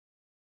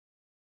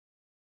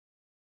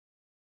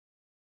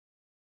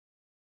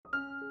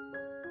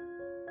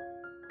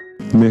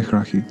মেষ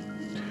ৰাশি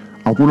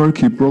আপোনাৰ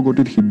ক্ষিপ্ৰ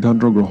গতিত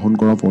সিদ্ধান্ত গ্ৰহণ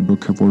কৰা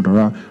পদক্ষেপৰ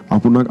দ্বাৰা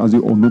আপোনাক আজি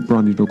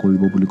অনুপ্ৰাণিত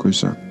কৰিব বুলি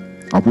কৈছে।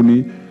 আপুনি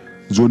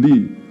যদি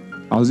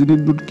আজিৰ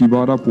দিনটোত কিবা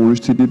এটা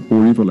পৰিস্থিতিত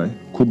পৰি পেলাই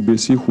খুব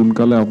বেছি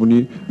সোনকালে আপুনি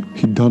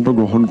সিদ্ধান্ত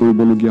গ্ৰহণ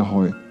কৰিবলগীয়া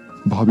হয়,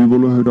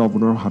 ভাবিবলৈ হয়তো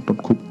আপোনাৰ হাতত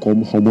খুব কম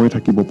সময়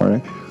থাকিব পাৰে,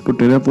 তো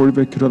তেনে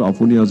পৰিপ্ৰেক্ষিতত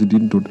আপুনি আজিৰ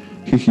দিনটোত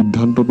সেই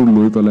সিদ্ধান্তটো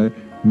লৈ পেলাই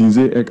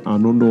নিজে এক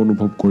আনন্দ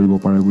অনুভৱ কৰিব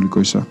পাৰে বুলি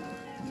কৈছে।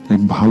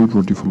 এক ভাল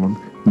প্ৰতিফলন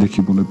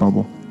দেখিবলৈ পাব।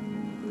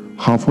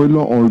 সাফল্য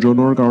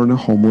অৰ্জনৰ কাৰণে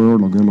সময়ৰ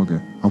লগে লগে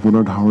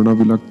আপোনাৰ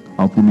ধাৰণাবিলাক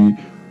আপুনি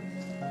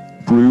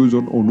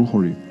প্ৰয়োজন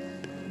অনুসৰি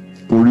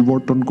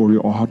পৰিৱৰ্তন কৰি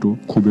অহাটো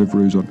খুবেই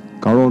প্ৰয়োজন।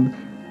 কাৰণ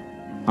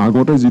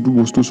আগতে যিটো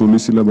বস্তু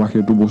চলিছিলে বা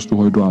সেইটো বস্তু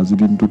হয়তো আজিৰ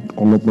দিনটোত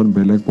অলপমান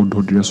বেলেগ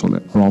পদ্ধতিৰে চলে,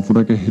 আৰু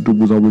আপোনাকে সেইটো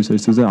বুজাব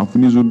বিচাৰিছে যে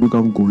আপুনি যোনটো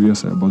কাম কৰি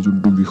আছে বা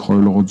যোনটো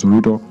বিষয়ৰ লগত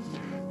জড়িত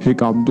সেই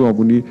কামটো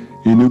আপুনি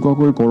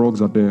এনেকুৱাকৈ কৰক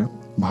যাতে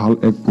ভাল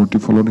এক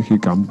প্ৰতিফলন সেই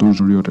কামটোৰ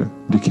জৰিয়তে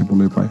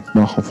দেখিবলৈ পায়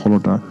বা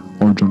সফলতা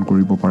অৰ্জন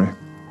কৰিব পাৰে।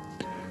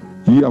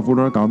 ই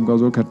আপোনাৰ কাম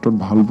কাজৰ ক্ষেত্ৰত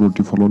ভাল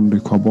প্ৰতিফলন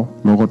দেখুৱাব,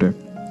 লগতে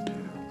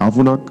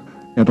আপোনাক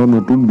এটা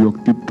নতুন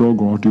ব্যক্তিত্ব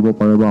গঢ় দিব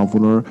পাৰে বা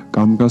আপোনাৰ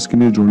কাম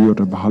কাজখিনিৰ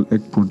জৰিয়তে ভাল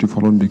এক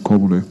প্ৰতিফলন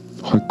দেখুৱাবলৈ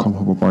সক্ষম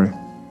হ'ব পাৰে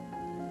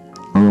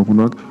আৰু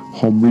আপোনাক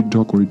সমৃদ্ধ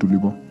কৰি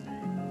তুলিব।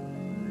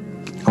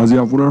 আজি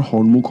আপোনাৰ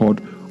সন্মুখত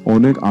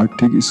অনেক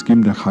আৰ্থিক স্কিম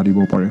দেখা দিব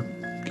পাৰে,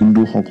 কিন্তু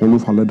সকলো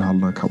ফালে ঢাল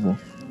নাখাব।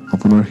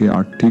 আপোনাৰ সেই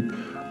আৰ্থিক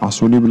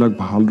আঁচনিবিলাক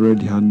ভালদৰে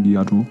ধ্যান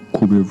দিয়াটো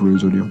খুবেই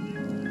প্ৰয়োজনীয়।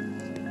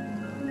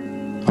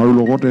 আৰু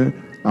লগতে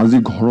আজি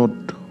ঘৰত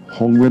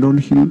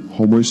সংবেদনশীল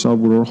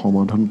সমস্যাবোৰৰ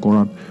সমাধান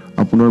কৰাত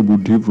আপোনাৰ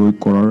বুদ্ধি প্ৰয়োগ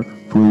কৰাৰ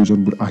প্ৰয়োজন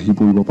আহি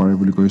পৰিব পাৰে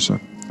বুলি কৈছে।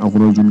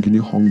 আপোনাৰ যোনখিনি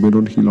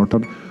সংবেদনশীল,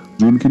 অৰ্থাৎ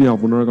যোনখিনি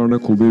আপোনাৰ কাৰণে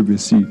খুবেই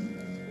বেছি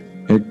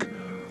এক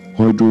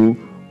হয়তো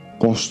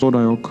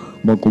কষ্টদায়ক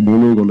বা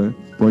ক'বলৈ গ'লে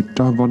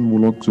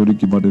প্ৰত্যাহ্বানমূলক যদি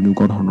কিবা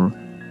তেনেকুৱা ধৰণৰ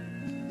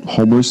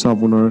সমস্যা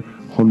আপোনাৰ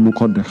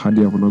সন্মুখত দেখা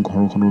দিয়ে, আপোনাৰ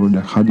ঘৰখনলৈ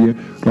দেখা দিয়ে,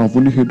 তো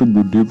আপুনি সেইটো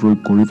বুদ্ধি প্ৰয়োগ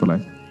কৰি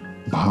পেলাই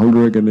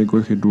ভালদৰে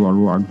কেনেকৈ সেইটো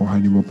আৰু আগবঢ়াই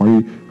নিব পাৰি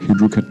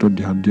সেইটোৰ ক্ষেত্ৰত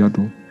ধ্যান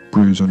দিয়াটো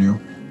প্ৰয়োজনীয়।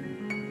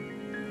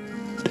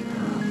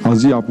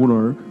 আজি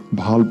আপোনাৰ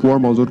ভালপোৱাৰ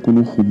মাজত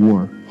কোনো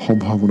সোমোৱাৰ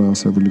সম্ভাৱনা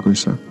আছে বুলি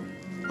কৈছে।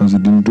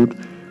 আজিৰ দিনটোত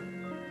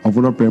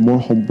আপোনাৰ প্ৰেমৰ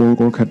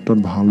সম্পৰ্কৰ ক্ষেত্ৰত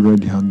ভালদৰে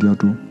ধ্যান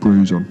দিয়াটো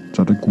প্ৰয়োজন,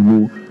 যাতে কোনো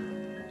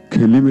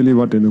খেলি মেলি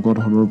বা তেনেকুৱা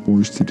ধৰণৰ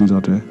পৰিস্থিতি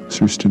যাতে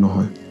সৃষ্টি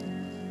নহয়।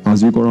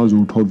 আজি কৰা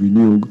যৌথ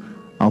বিনিয়োগ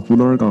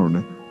আপোনাৰ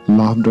কাৰণে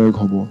লাভদায়ক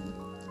হ'ব,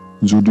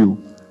 যদিও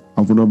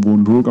আপোনাৰ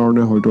বন্ধুৰ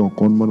কাৰণে হয়তো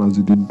অকণমান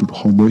আজিৰ দিনটোত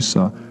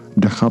সমস্যা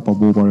দেখা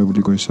পাবও পাৰে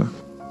বুলি কৈছে।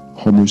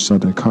 সমস্যা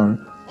দেখাৰ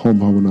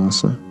সম্ভাৱনা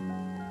আছে।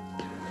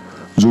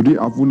 যদি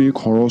আপুনি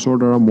খৰচৰ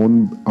দ্বাৰা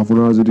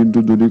আপোনাৰ আজিৰ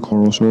দিনটোত যদি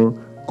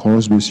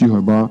খৰচ বেছি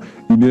হয় বা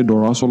এনে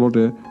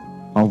দৰাচলতে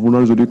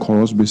আপোনাৰ যদি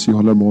খৰচ বেছি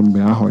হ'লে মন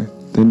বেয়া হয়,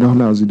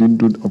 তেনেহ'লে আজিৰ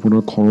দিনটোত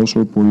আপোনাৰ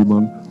খৰচৰ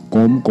পৰিমাণ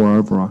কম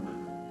কৰাৰ পৰা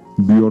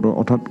বিৰত,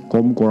 অৰ্থাৎ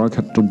কম কৰাৰ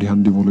ক্ষেত্ৰত ধ্যান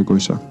দিবলৈ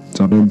কৈছে,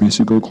 যাতে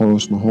বেছিকৈ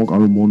খৰচ নহওক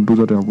আৰু মনটো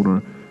যাতে আপোনাৰ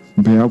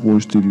বেয়া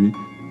পৰিস্থিতি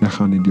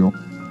দেখা নিদিয়ক।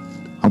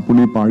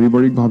 আপুনি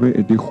পাৰিবাৰিকভাৱে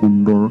এটি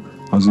সুন্দৰ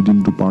আজিৰ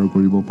দিনটো পাৰ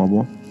কৰিব পাব,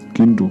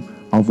 কিন্তু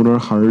আপোনাৰ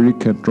শাৰীৰিক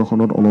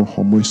ক্ষেত্ৰখনত অলপ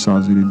সমস্যা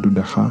আজিৰ দিনটো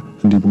দেখা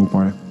দিব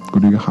পাৰে।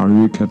 গতিকে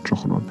শাৰীৰিক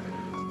ক্ষেত্ৰখনত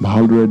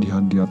ভালদৰে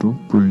ধ্যান দিয়াটো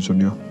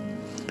প্ৰয়োজনীয়।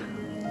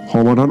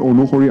 সমাধান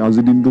অনুসৰি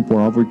আজিৰ দিনটো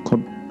পৰাপক্ষত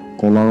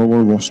কলা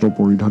ৰঙৰ বস্ত্ৰ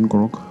পৰিধান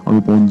কৰক আৰু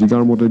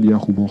পঞ্জিকাৰ মতে দিয়া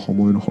শুভ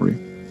সময় অনুসৰি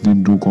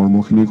দিনটো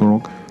কৰ্মখিনি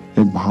কৰক।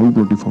 এক ভাল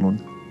প্ৰতিফলন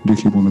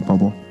দেখিবলৈ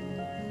পাব।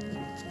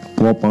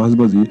 পুৱা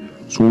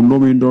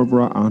 5:54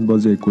 পৰা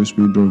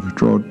 8:21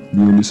 ভিতৰত,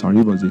 বিয়লি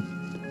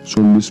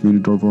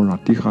 4:40 পৰা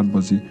ৰাতি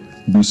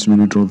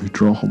 7:20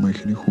 ভিতৰৰ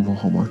সময়খিনি শুভ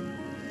সময়।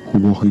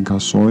 শুভ সংখ্যা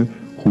 6,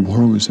 শুভ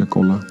ৰং হৈছে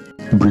কলা।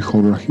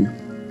 বৃষভ ৰাশি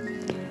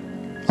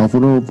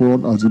আপোনাৰ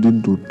ওপৰত আজিৰ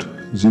দিনটোত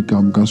যি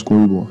কাম কাজ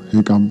কৰিব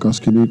সেই কাম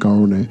কাজখিনিৰ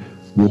কাৰণে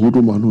বহুতো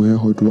মানুহে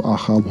হয়তো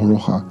আশা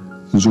ভৰসা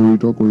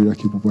জড়িত কৰি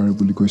ৰাখিব পাৰে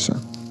বুলি কৈছে।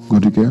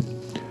 গতিকে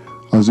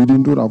আজিৰ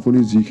দিনটোত আপুনি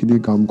যিখিনি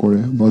কাম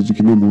কৰে বা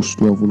যিখিনি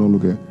বস্তু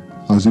আপোনালোকে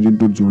আজিৰ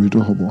দিনটোত জড়িত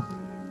হ'ব,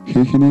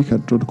 সেইখিনিৰ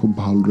ক্ষেত্ৰত খুব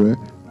ভালদৰে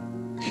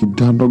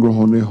সিদ্ধান্ত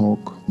গ্ৰহণেই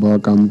হওক বা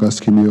কাম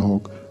কাজখিনিয়ে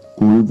হওক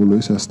কৰিবলৈ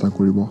চেষ্টা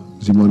কৰিব।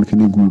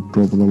 যিমানখিনি গুৰুত্ব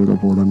আপোনালোকে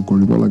প্ৰদান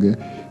কৰিব লাগে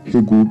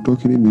সেই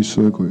গুৰুত্বখিনি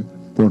নিশ্চয়কৈ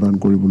প্ৰদান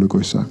কৰিবলৈ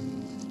কৈছে।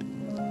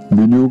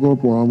 বিনিয়োগৰ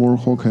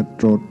পৰামৰ্শ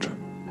ক্ষেত্ৰত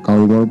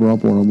কাৰোবাৰ পৰা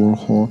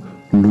পৰামৰ্শ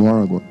লোৱাৰ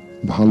আগত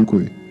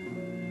ভালকৈ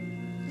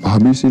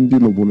ভাবি চিন্তি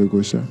ল'বলৈ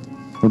কৈছে।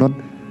 অৰ্থাৎ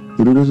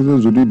এইটো কৈছে যে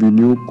যদি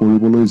বিনিয়োগ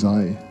কৰিবলৈ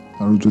যায়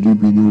আৰু যদি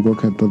বিনিয়োগৰ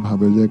ক্ষেত্ৰত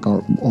ভাবে যে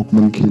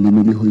অকণমান খেলি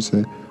মেলি হৈছে,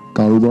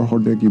 কাৰোবাৰ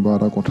সৈতে কিবা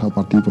এটা কথা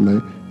পাতি পেলাই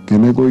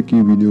কেনেকৈ কি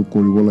বিনিয়োগ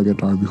কৰিব লাগে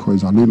তাৰ বিষয়ে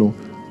জানি লওঁ,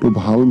 তো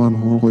ভাল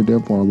মানুহৰ সৈতে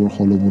পৰামৰ্শ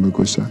ল'বলৈ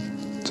কৈছে,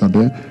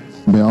 যাতে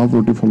বেয়া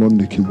প্ৰতিফলন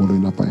দেখিবলৈ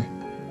নাপায়।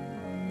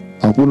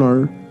 আপোনাৰ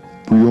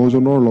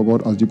প্ৰিয়জনৰ লগত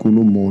আজি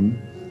কোনো মন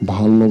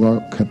ভাল লগা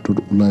ক্ষেত্ৰত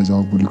ওলাই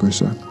যাওক বুলি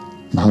কৈছে।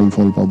 ভাল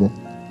ফল পাব।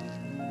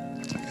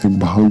 এক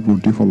ভাল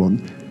প্ৰতিফলন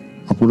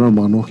আপোনাৰ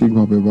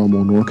মানসিকভাৱে বা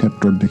মনৰ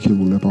ক্ষেত্ৰত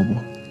দেখিবলৈ পাব।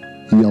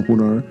 ই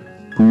আপোনাৰ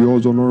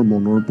প্ৰিয়জনৰ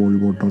মনৰ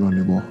পৰিৱৰ্তন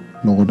আনিব,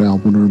 লগতে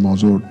আপোনাৰ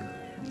মাজত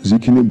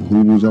যিখিনি ভুল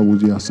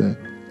বুজাবুজি আছে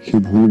সেই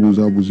ভুল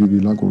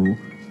বুজাবুজিবিলাকৰো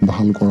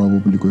ভাল কৰাব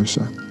বুলি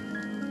কৈছে।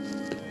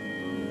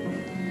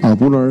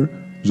 আপোনাৰ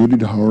যদি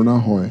ধাৰণা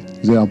হয়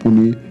যে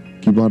আপুনি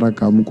কিবা এটা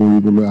কাম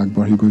কৰিবলৈ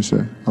আগবাঢ়ি গৈছে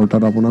আৰু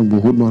তাত আপোনাক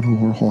বহুত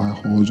মানুহৰ সহায়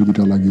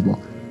সহযোগিতা লাগিব,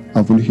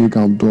 আপুনি সেই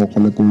কামটো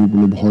অকলে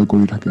কৰিবলৈ ভয়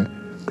কৰি থাকে,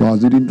 তো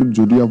আজিৰ দিনটোত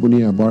যদি আপুনি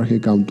এবাৰ সেই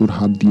কামটোত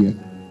হাত দিয়ে,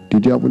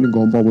 তেতিয়া আপুনি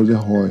গম পাব যে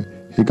হয়,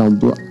 সেই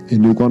কামটো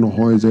এনেকুৱা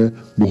নহয় যে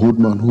বহুত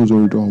মানুহ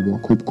জড়িত হ'ব,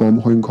 খুব কম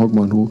সংখ্যক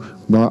মানুহ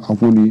বা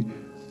আপুনি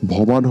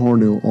ভবা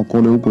ধৰণেও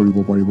অকলেও কৰিব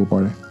পাৰিব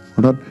পাৰে।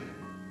 অৰ্থাৎ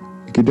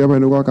কেতিয়াবা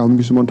এনেকুৱা কাম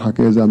কিছুমান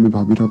থাকে যে আমি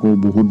ভাবি থাকোঁ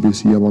বহুত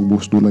বেছি আমাক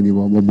বস্তু লাগিব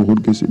বা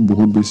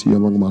বহুত বেছি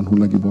আমাক মানুহ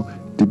লাগিব,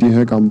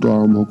 তেতিয়াহে কামটো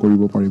আৰম্ভ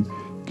কৰিব পাৰিম।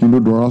 কিন্তু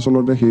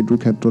দৰাচলতে সেইটোৰ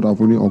ক্ষেত্ৰত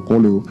আপুনি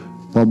অকলেও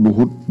বা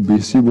বহুত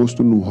বেছি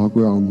বস্তু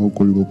নোহোৱাকৈ আৰম্ভ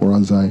কৰিব পৰা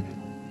যায়।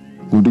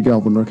 গতিকে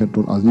আপোনাৰ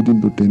ক্ষেত্ৰত আজিৰ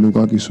দিনটোত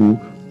তেনেকুৱা কিছু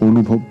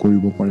অনুভৱ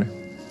কৰিব পাৰে।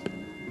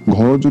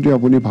 ঘৰত যদি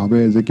আপুনি ভাবে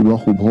যে কিবা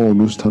শুভ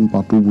অনুষ্ঠান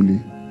পাতোঁ বুলি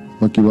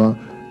বা কিবা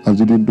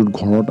আজিৰ দিনটোত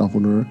ঘৰত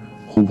আপোনাৰ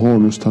শুভ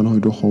অনুষ্ঠান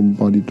হয়তো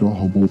সম্পাদিত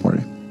হ'বও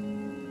পাৰে।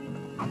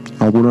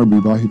 আপোনাৰ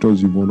বিবাহিত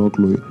জীৱনক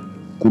লৈ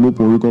কোনো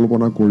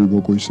পৰিকল্পনা কৰিব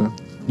কৈছে,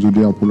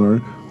 যদি আপোনাৰ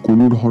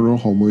কোনো ধৰণৰ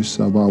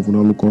সমস্যা বা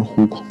আপোনালোকৰ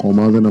সুখ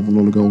কমা যেন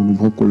আপোনালোকে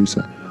অনুভৱ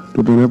কৰিছে, তো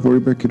তেনে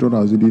পৰিপ্ৰেক্ষিতত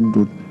আজিৰ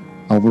দিনটোত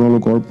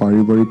আপোনালোকৰ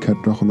পাৰিবাৰিক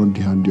ক্ষেত্ৰখনত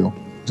ধ্যান দিয়ক,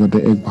 যাতে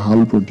এক ভাল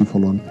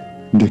প্ৰতিফলন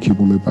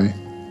দেখিবলৈ পায়।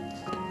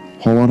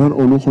 সমাধান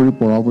অনুসৰি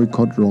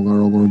পৰাপক্ষত ৰঙা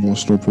ৰঙৰ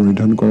বস্ত্ৰ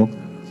পৰিধান কৰক।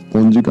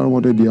 পঞ্জিকাৰ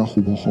মতে দিয়া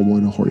শুভ সময়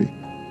অনুসৰি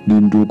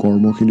দিনটোৰ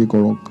কৰ্মখিনি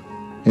কৰক,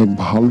 এক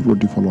ভাল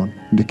প্ৰতিফলন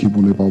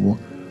দেখিবলৈ পাব।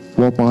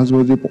 পুৱা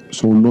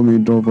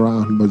 5:54 পৰা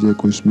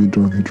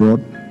 8:21 ভিতৰত,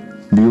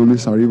 বিয়লি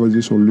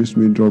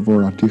 4:40 পৰা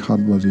ৰাতি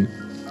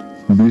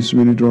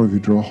 7:20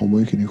 ভিতৰত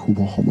সময়খিনি শুভ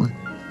সময়।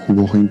 শুভ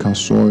সংখ্যা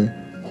 6,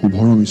 শুভ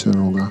ৰং হৈছে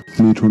ৰঙা।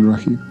 মিথুন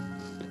ৰাশি,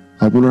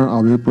 আপোনাৰ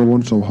আৱেগপ্ৰৱণ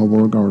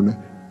স্বভাৱৰ কাৰণে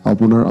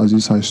আপোনাৰ আজি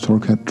স্বাস্থ্যৰ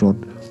ক্ষেত্ৰত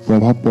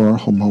প্ৰভাৱ পৰাৰ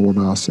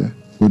সম্ভাৱনা আছে।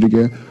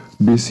 গতিকে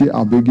বেছি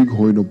আৱেগিক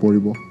হৈ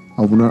নপৰিব,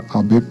 আপোনাৰ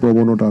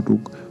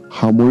আৱেগপ্ৰৱণতাটোক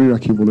সামৰি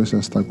ৰাখিবলৈ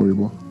চেষ্টা কৰিব,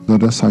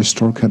 যাতে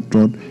স্বাস্থ্যৰ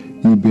ক্ষেত্ৰত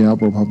ই বেয়া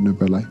প্ৰভাৱ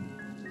নেপেলায়।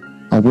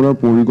 আপোনাৰ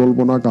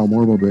পৰিকল্পনা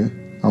কামৰ বাবে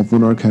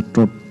আপোনাৰ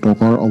ক্ষেত্ৰত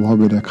টকাৰ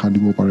অভাৱে দেখা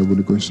দিব পাৰে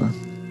বুলি কৈছে।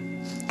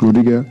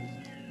 গতিকে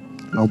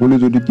আপুনি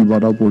যদি কিবা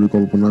এটা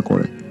পৰিকল্পনা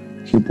কৰে,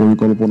 সেই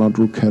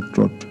পৰিকল্পনাটোৰ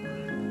ক্ষেত্ৰত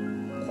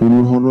কোনো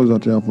ধৰণৰ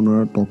যাতে আপোনাৰ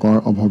টকাৰ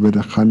অভাৱে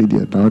দেখা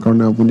নিদিয়ে, তাৰ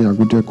কাৰণে আপুনি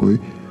আগতীয়াকৈ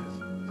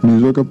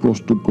নিজকে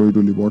প্ৰস্তুত কৰি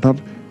তুলিব। অৰ্থাৎ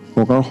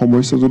টকাৰ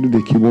সমস্যা যদি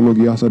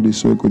দেখিবলগীয়া আছে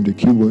নিশ্চয়কৈ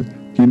দেখিবই,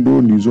 কিন্তু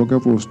নিজকে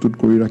প্ৰস্তুত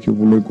কৰি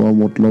ৰাখিবলৈ কোৱা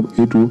মতলব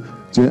এইটো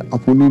যে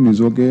আপুনি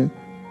নিজকে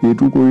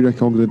এইটো কৰি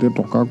ৰাখক যাতে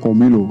টকা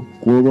কমিলেও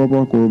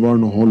ক'ৰবাৰ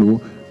নহ'লেও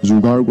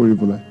যোগাৰ কৰি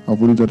পেলাই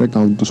আপুনি যাতে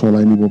কামটো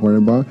চলাই নিব পাৰে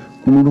বা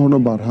কোনো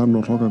ধৰণৰ বাধা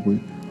নথকাকৈ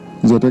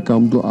যাতে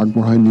কামটো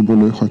আগবঢ়াই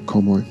নিবলৈ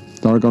সক্ষম হয়,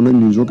 তাৰ কাৰণে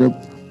নিজকে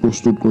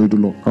প্ৰস্তুত কৰি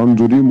তোলক। কাৰণ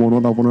যদি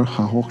মনত আপোনাৰ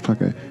সাহস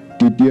থাকে,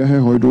 তেতিয়াহে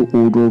হয়তো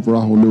অ'টোৰ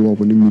পৰা হ'লেও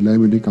আপুনি মিলাই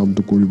মেলি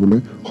কামটো কৰিবলৈ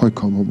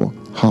সক্ষম হ'ব।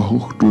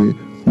 সাহসটোৱে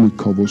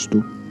মুখ্য বস্তু।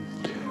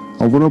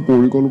 আপোনাৰ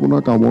পৰিকল্পনা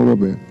কামৰ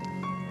বাবে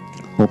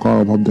টকাৰ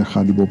অভাৱ দেখা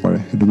দিব পাৰে,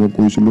 সেইটো মই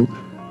কৈছিলোঁ,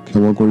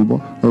 ক্ষমা কৰিব।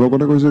 আৰু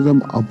লগতে কৈছে যে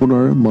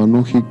আপোনাৰ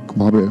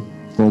মানসিকভাৱে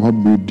প্ৰভাৱ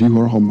বৃদ্ধি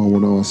হোৱাৰ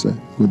সম্ভাৱনাও আছে।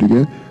 গতিকে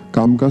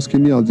কাম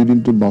কাজখিনি আজিৰ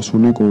দিনটোত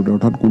বাছনি কৰোঁতে,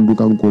 অৰ্থাৎ কোনটো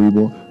কাম কৰিব,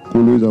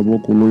 ক'লৈ যাব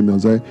ক'লৈ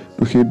নাযায়,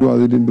 তো সেইটো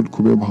আজিৰ দিনটোত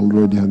খুবেই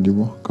ভালদৰে ধ্যান দিব,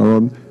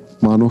 কাৰণ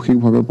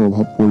মানসিকভাৱে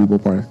প্ৰভাৱ পৰিব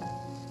পাৰে।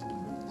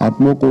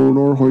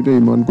 আত্মকৰণৰ সৈতে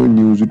ইমানকৈ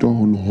নিয়োজিত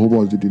নহ'ব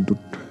আজিৰ দিনটোত।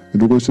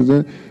 এইটো কৈছে যে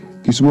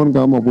কিছুমান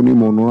কাম আপুনি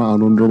মনৰ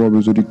আনন্দৰ বাবে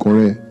যদি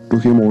কৰে, তো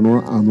সেই মনৰ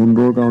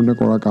আনন্দৰ কাৰণে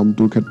কৰা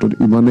কামটোৰ ক্ষেত্ৰত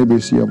ইমানেই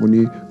বেছি আপুনি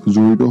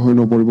জড়িত হৈ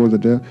নপৰিব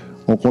যাতে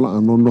অকল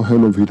আনন্দহে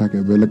লভি থাকে,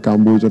 বেলেগ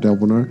কামবোৰ যাতে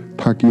আপোনাৰ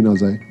থাকি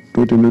নাযায়। তো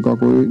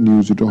তেনেকুৱাকৈ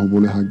নিয়োজিত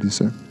হ'বলৈ হাক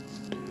দিছে।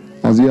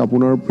 আজি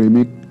আপোনাৰ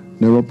প্ৰেমিক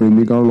নাইবা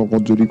প্ৰেমিকাৰ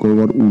লগত যদি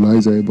ক'ৰবাত ওলাই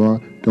যায় বা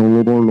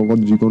তেওঁলোকৰ লগত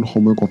যিকণ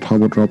সময় কথা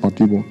বতৰা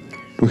পাতিব,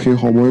 তো সেই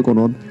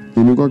সময়কণত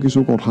এনেকুৱা কিছু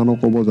কথা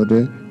নক'ব যাতে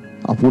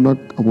আপোনাক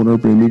আপোনাৰ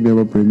প্ৰেমিক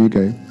নাইবা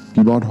প্ৰেমিকাই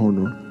কিবা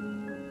ধৰণৰ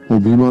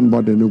অভিমান বা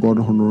তেনেকুৱা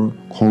ধৰণৰ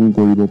খং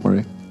কৰিব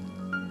পাৰে।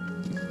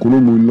 কোনো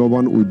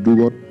মূল্যৱান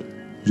উদ্যোগত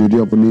যদি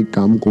আপুনি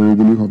কাম কৰোঁ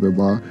বুলি ভাবে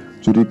বা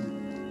যদি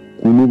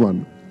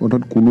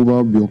কোনোবা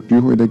ব্যক্তিৰ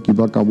সৈতে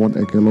কিবা কামত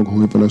একেলগ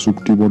হৈ পেলাই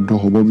চুক্তিবদ্ধ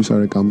হ'ব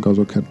বিচাৰে কাম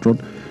কাজৰ ক্ষেত্ৰত,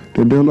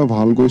 তেন্তে হ'লে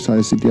ভালকৈ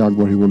চাই চিতি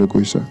আগবাঢ়িবলৈ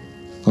কৈছে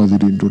আজিৰ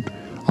দিনটোত।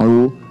 আৰু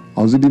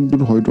আজিৰ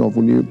দিনটোত হয়তো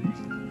আপুনি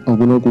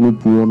আপোনাৰ কোনো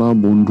পুৰণা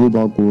বন্ধু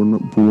বা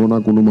পুৰণা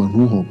কোনো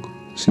মানুহ হওক,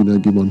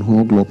 চিনাকি মানুহ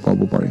হওক লগ পাব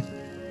পাৰে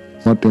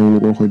বা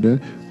তেওঁলোকৰ সৈতে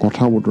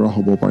কথা বতৰা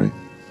হ'ব পাৰে।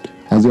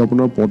 আজি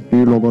আপোনাৰ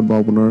পত্নীৰ লগত বা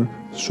আপোনাৰ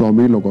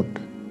স্বামীৰ লগত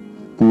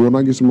পুৰণা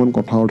কিছুমান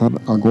কথা, অৰ্থাৎ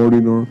আগৰ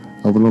দিনৰ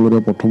আপোনালোকে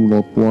প্ৰথম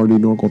লগ পোৱাৰ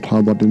দিনৰ কথা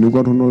বা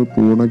তেনেকুৱা ধৰণৰ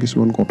পুৰণা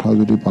কিছুমান কথা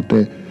যদি পাতে,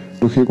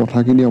 তো সেই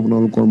কথাখিনি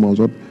আপোনালোকৰ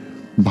মাজত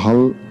ভাল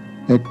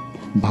এক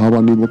ভাৱ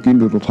আনিব,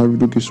 কিন্তু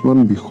তথাপিতো কিছুমান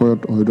বিষয়ত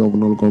হয়তো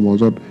আপোনালোকৰ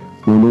মাজত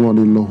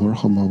মনোমালিন্য হোৱাৰ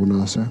সম্ভাৱনা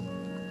আছে।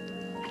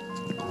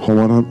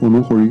 সমাধান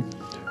অনুসৰি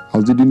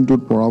আজিৰ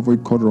দিনটোত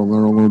পৰাপক্ষত ৰঙা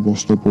ৰঙৰ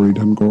বস্ত্ৰ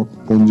পৰিধান কৰক।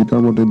 পঞ্জিকাৰ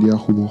মতে দিয়া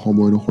শুভ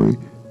সময় অনুসৰি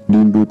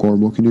দিনটোৰ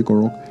কৰ্মখিনি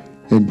কৰক,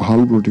 এক ভাল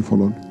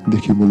প্ৰতিফলন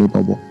দেখিবলৈ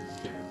পাব।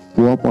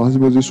 পুৱা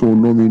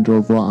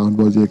 5:54 পৰা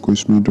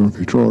 8:21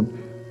 ভিতৰত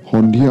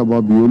সন্ধিয়া বা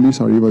বিয়লি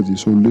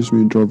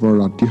 4:40 পৰা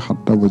ৰাতি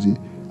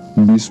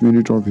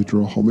 7:20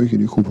 ভিতৰৰ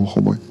সময়খিনি শুভ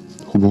সময়।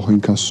 শুভ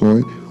সংখ্যা 6,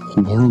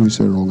 শুভ ৰং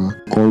হৈছে ৰঙা।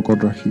 কৰ্কট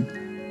ৰাশি।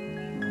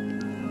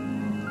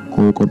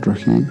 কৰ্কট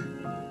ৰাশি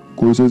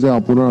কৈছে যে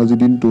আপোনাৰ আজিৰ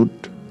দিনটোত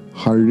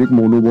শাৰীৰিক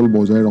মনোবল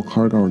বজাই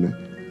ৰখাৰ কাৰণে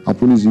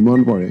আপুনি যিমান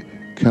পাৰে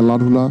খেলা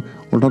ধূলা,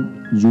 অৰ্থাৎ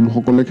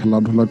যোনসকলে খেলা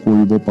ধূলা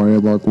কৰিব পাৰে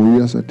বা কৰি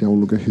আছে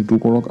তেওঁলোকে সেইটো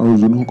কৰক, আৰু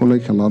যোনসকলে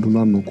খেলা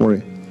ধূলা নকৰে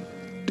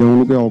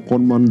তেওঁলোকে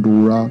অকণমান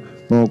দৌৰা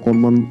বা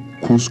অকণমান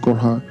খোজ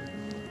কঢ়া,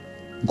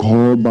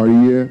 ঘৰৰ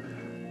বাৰীয়ে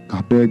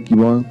ঘাটে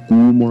কিবা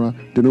কোৰ মৰা,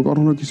 তেনেকুৱা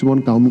ধৰণৰ কিছুমান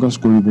কাম কাজ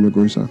কৰিবলৈ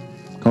কৈছে।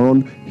 কাৰণ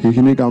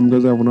সেইখিনি কাম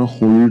কাজে আপোনাৰ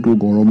শৰীৰটো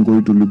গৰম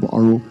কৰি তুলিব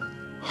আৰু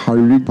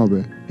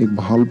শাৰীৰিকভাৱে এক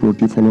ভাল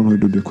প্ৰতিফলন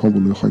হয়তো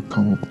দেখুৱাবলৈ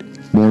সক্ষম হ'ব।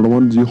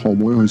 বৰ্তমান যি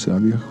সময় হৈছে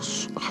আমি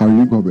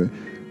শাৰীৰিকভাৱে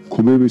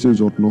খুবেই বেছি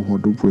যত্ন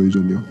হোৱাটো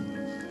প্ৰয়োজনীয়।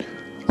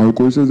 আৰু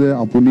কৈছে যে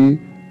আপুনি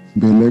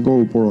বেলেগৰ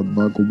ওপৰত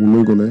বা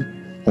ক'বলৈ গ'লে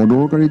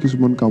অদৰকাৰী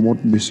কিছুমান কামত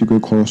বেছিকৈ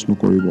খৰচ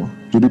নকৰিব।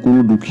 যদি কোনো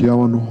দুখীয়া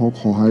মানুহক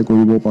সহায়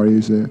কৰিব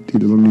পাৰিছে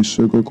তেতিয়াহ'লে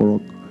নিশ্চয়কৈ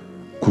কৰক।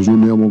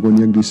 খুজুনীয়া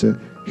মগনীয়াক দিছে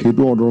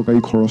সেইটো অদৰকাৰী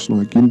খৰচ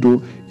নহয়, কিন্তু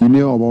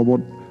এনে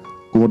অভাৱত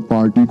ক'ৰবাত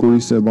পাৰ্টি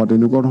কৰিছে বা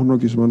তেনেকুৱা ধৰণৰ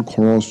কিছুমান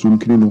খৰচ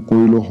যোনখিনি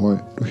নকৰিলেও হয়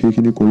তো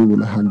সেইখিনি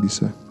কৰিবলৈ হাক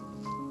দিছে।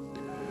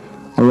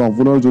 আৰু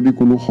আপোনাৰ যদি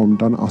কোনো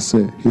সন্তান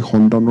আছে সেই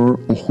সন্তানৰ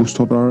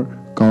অসুস্থতাৰ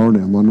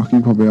কাৰণে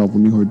মানসিকভাৱে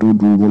আপুনি হয়তো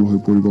দুৰ্বল হৈ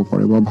পৰিব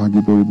পাৰে বা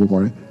ভাগি পৰিব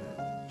পাৰে,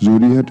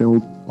 যদিহে তেওঁ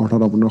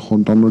অৰ্থাৎ আপোনাৰ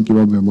সন্তানৰ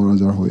কিবা বেমাৰ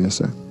আজাৰ হৈ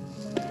আছে।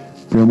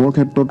 প্ৰেমৰ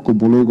ক্ষেত্ৰত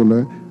ক'বলৈ গ'লে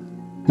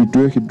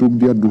ইটোৱে সিটোক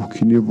দিয়া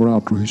দুখখিনিৰ পৰা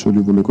আঁতৰি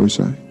চলিবলৈ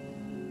কৈছে,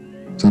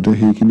 যাতে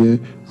সেইখিনিয়ে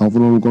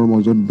আপোনালোকৰ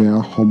মাজত বেয়া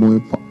সময়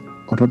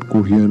অৰ্থাৎ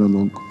কঢ়িয়াই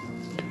নানক।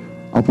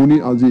 আপুনি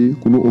আজি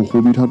কোনো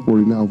অসুবিধাত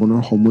পৰিলে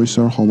আপোনাৰ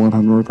সমস্যাৰ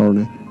সমাধানৰ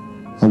কাৰণে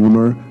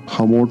আপোনাৰ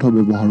সামৰ্থ্য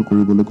ব্যৱহাৰ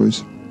কৰিবলৈ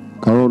কৈছে।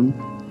 কাৰণ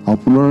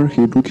আপোনাৰ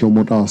সেইটো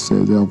ক্ষমতা আছে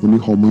যে আপুনি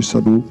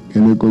সমস্যাটো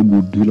কেনেকৈ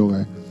বুদ্ধি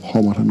লগাই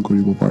সমাধান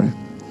কৰিব পাৰে।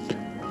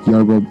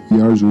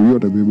 ইয়াৰ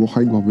জৰিয়তে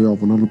ব্যৱসায়িকভাৱে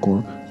আপোনালোকৰ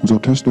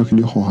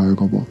যথেষ্টখিনি সহায়ক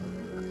হ'ব।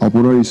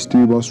 আপোনাৰ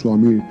স্ত্ৰী বা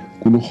স্বামীৰ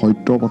কোনো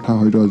সত্য কথা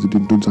হয়তো আজিৰ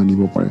দিনটোত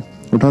জানিব পাৰে,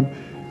 অৰ্থাৎ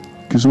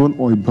কিছুমান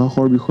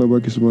অভ্যাসৰ বিষয়ে বা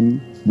কিছুমান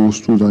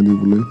বস্তু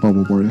জানিবলৈ পাব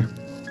পাৰে।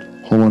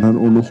 সমাধান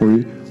অনুসৰি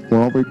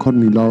পৰাপক্ষত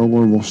নীলা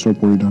ৰঙৰ বস্ত্ৰ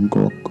পৰিধান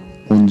কৰক।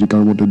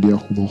 পঞ্জিকাৰ মতে দিয়া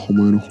শুভ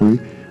সময় অনুসৰি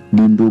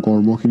দিনটোৰ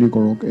কৰ্মখিনি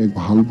কৰক, এক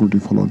ভাল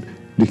প্ৰতিফলন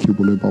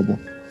দেখিবলৈ পাব।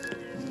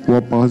 পুৱা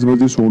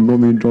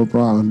 5:54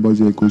 পৰা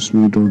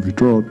 8:21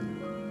 ভিতৰত,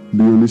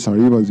 বিয়লি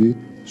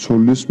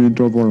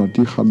 4:40 পৰা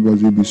ৰাতি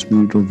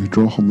 7:20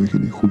 ভিতৰৰ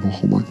সময়খিনি শুভ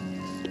সময়।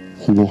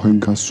 শুভ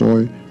সংখ্যা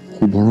 6,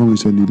 শুভ ৰং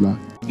হৈছে নীলা।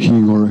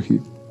 সিংহ ৰাশি।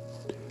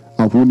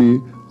 আপুনি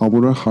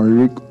আপোনাৰ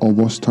শাৰীৰিক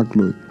অৱস্থাক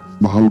লৈ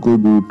ভালকৈ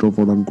গুৰুত্ব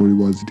প্ৰদান কৰিব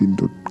আজিৰ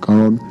দিনটোত,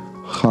 কাৰণ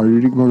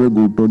শাৰীৰিকভাৱে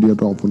গুৰুত্ব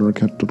দিয়াটো আপোনাৰ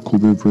ক্ষেত্ৰত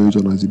খুবেই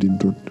প্ৰয়োজন আজিৰ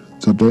দিনটোত,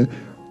 যাতে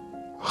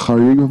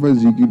শাৰীৰিকভাৱে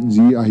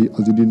যি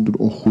আজিৰ দিনটোত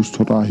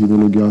অসুস্থতা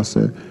আহিবলগীয়া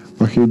আছে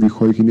বা সেই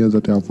বিষয়খিনিয়ে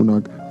যাতে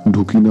আপোনাক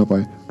ঢুকি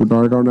নাপায়, তো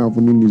তাৰ কাৰণে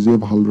আপুনি নিজে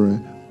ভালদৰে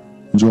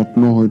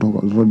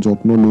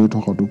যত্ন লৈ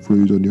থকাটো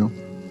প্ৰয়োজনীয়।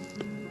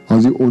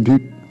 আজি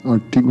অধিক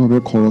আৰ্থিকভাৱে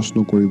খৰচ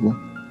নকৰিব।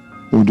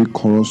 অধিক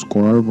খৰচ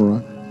কৰাৰ পৰা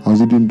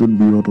আজিৰ দিনটোত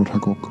বিৰত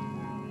থাকক।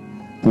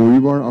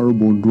 পৰিবাৰ আৰু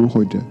বন্ধুৰ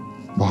সৈতে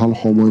ভাল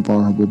সময় পাৰ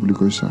হ'ব বুলি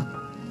কৈছে।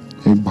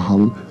 এক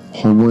ভাল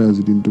সময়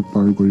আজিৰ দিনটোত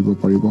পাৰ কৰিব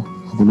পাৰিব।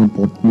 আপোনাৰ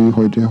পত্নীৰ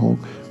সৈতে হওক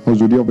বা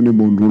যদি আপুনি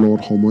বন্ধুৰ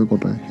লগত সময়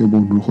কটায় সেই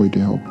বন্ধুৰ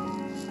সৈতে হওক।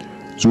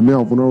 যোনে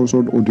আপোনাৰ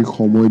ওচৰত অধিক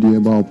সময় দিয়ে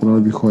বা আপোনাৰ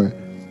বিষয়ে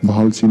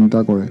ভাল চিন্তা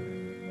কৰে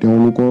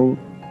তেওঁলোকৰ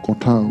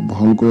কথা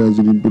ভালকৈ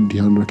আজিৰ দিনটোত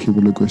ধ্যান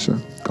ৰাখিবলৈ কৈছে।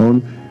 কাৰণ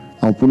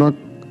আপোনাক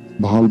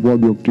ভাল পোৱা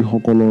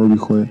ব্যক্তিসকলৰ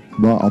বিষয়ে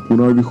বা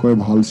আপোনাৰ বিষয়ে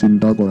ভাল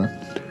চিন্তা কৰা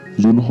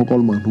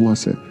যোনসকল মানুহ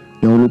আছে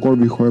তেওঁলোকৰ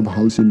বিষয়ে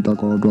ভাল চিন্তা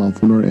কৰাটো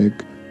আপোনাৰ এক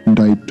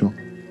দায়িত্ব।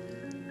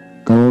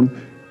 কাৰণ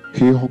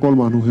সেইসকল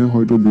মানুহে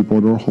হয়তো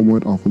বিপদৰ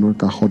সময়ত আপোনাৰ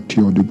কাষত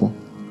থিয় দিব।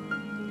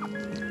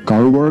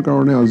 কাৰোবাৰ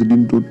কাৰণে আজিৰ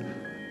দিনটোত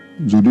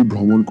যদি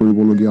ভ্ৰমণ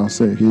কৰিবলগীয়া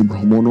আছে সেই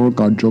ভ্ৰমণৰ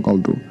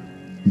কাৰ্যকালটো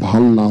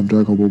ভাল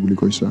লাভদায়ক হ'ব বুলি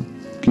কৈছে।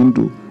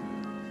 কিন্তু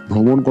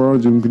ভ্ৰমণ কৰাৰ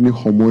যোনখিনি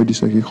সময়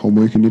দিছে সেই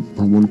সময়খিনিত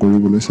ভ্ৰমণ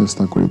কৰিবলৈ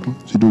চেষ্টা কৰিব।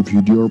 যিটো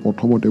ভিডিঅ'ৰ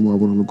প্ৰথমতে মই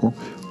আপোনালোকক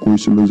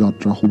কৈছিলোঁ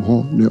যাত্ৰা শুভ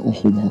নে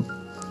অশুভ।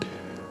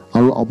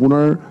 আৰু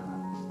আপোনাৰ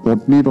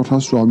পত্নী তথা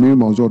স্বামীৰ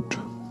মাজত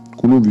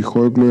কোনো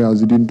বিষয়ক লৈ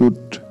আজিৰ দিনটোত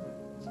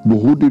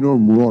বহুত দিনৰ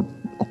মূৰত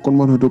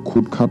অকণমান হয়তো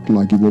খুট খাট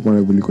লাগিব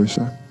পাৰে বুলি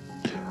কৈছে।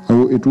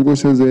 আৰু এইটো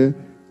কৈছে যে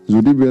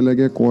যদি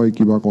বেলেগে কয়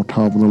কিবা কথা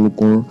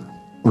আপোনালোকৰ,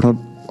 অৰ্থাৎ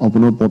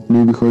আপোনাৰ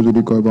পত্নীৰ বিষয়ে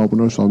যদি কয় বা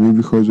আপোনাৰ স্বামীৰ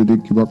বিষয়ে যদি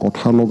কিবা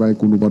কথা লগায়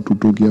কোনোবা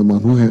টুটুকীয়া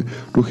মানুহে,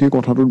 তো সেই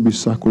কথাটোত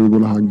বিশ্বাস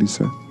কৰিবলৈ হাক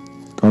দিছে।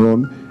 কাৰণ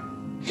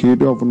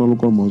সেইটো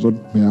আপোনালোকৰ মাজত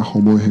বেয়া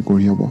সময়হে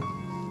কঢ়িয়াব।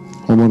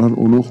 সমাধান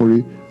অনুসৰি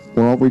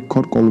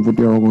পৰাপক্ষত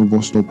কলপতীয়া ৰঙৰ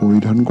বস্ত্ৰ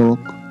পৰিধান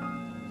কৰক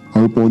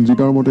আৰু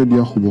পঞ্জিকাৰ মতে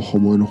দিয়া শুভ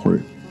সময় অনুসৰি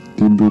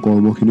দিনটোৰ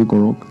কৰ্মখিনি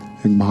কৰক,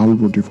 এক ভাল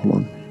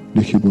প্ৰতিফলন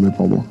দেখিবলৈ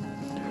পাব।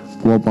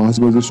 পুৱা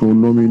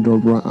 5:54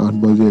 পৰা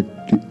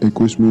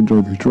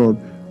 8:21 ভিতৰত,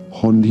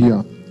 সন্ধিয়া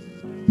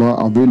বা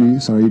আবেলি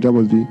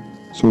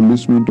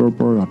 4:40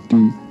 পৰা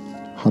ৰাতি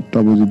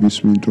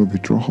 7:20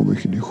 ভিতৰৰ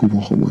সময়খিনি শুভ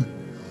সময়।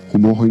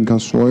 শুভ সংখ্যা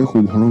 6,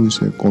 শুভ ৰং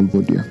হৈছে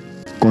কলপতীয়া।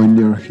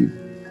 কন্যা ৰাশি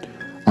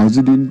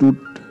আজিৰ দিনটোত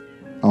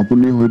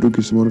আপুনি হয়তো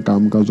কিছুমান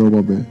কাম কাজৰ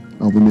বাবে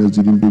আপুনি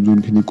আজিৰ দিনটোত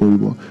যোনখিনি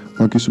কৰিব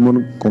বা কিছুমান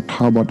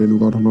কথা বা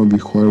তেনেকুৱা ধৰণৰ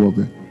বিষয়ৰ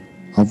বাবে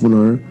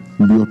আপোনাৰ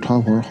ব্যথা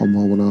হোৱাৰ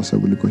সম্ভাৱনা আছে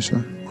বুলি কৈছে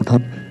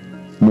অৰ্থাৎ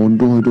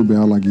মনটো হয়তো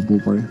বেয়া লাগিবও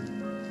পাৰে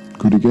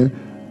গতিকে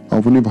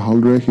আপুনি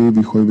ভালদৰে সেই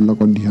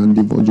বিষয়বিলাকত ধ্যান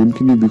দিব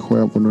যোনখিনি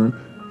বিষয় আপোনাৰ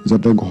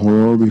যাতে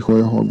ঘৰৰ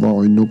বিষয় হওক বা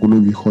অন্য কোনো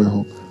বিষয়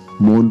হওক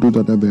মনটো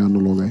যাতে বেয়া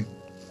নলগায়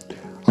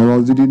আৰু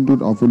আজিৰ দিনটোত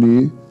আপুনি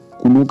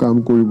কোনো কাম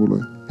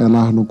কৰিবলৈ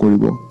এলাহ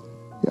নকৰিব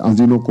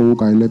আজি নকৰোঁ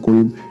কাইলৈ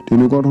কৰিম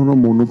তেনেকুৱা ধৰণৰ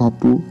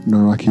মনোভাৱটো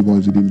নাৰাখিব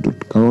আজিৰ দিনটোত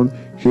কাৰণ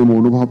সেই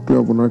মনোভাৱটোৱে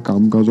আপোনাৰ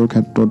কাম কাজৰ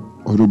ক্ষেত্ৰত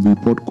হয়তো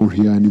বিপদ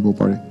কঢ়িয়াই আনিব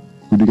পাৰে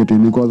গতিকে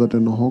তেনেকুৱা যাতে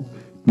নহওক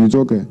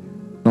নিজকে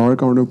তাৰ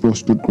কাৰণে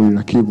প্ৰস্তুত কৰি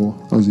ৰাখিব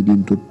আজিৰ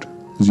দিনটোত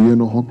যিয়ে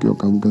নহওক কিয়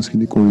কাম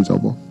কাজখিনি কৰি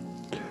যাব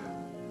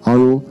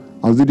আৰু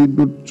আজিৰ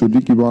দিনটোত যদি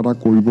কিবা এটা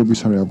কৰিব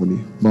বিচাৰে আপুনি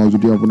বা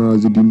যদি আপোনাৰ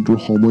আজিৰ দিনটোৰ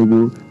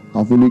সময়বোৰ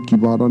আপুনি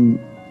কিবা এটা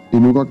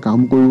এনেকুৱা কাম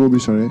কৰিব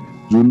বিচাৰে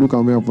যোনটো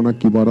কামে আপোনাক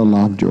কিবা এটা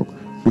লাভ দিয়ক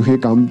তো সেই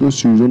কামটো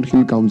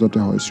সৃজনশীল কাম যাতে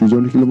হয়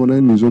সৃজনশীল মানে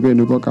নিজকে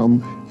এনেকুৱা কাম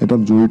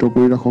এটাত জড়িত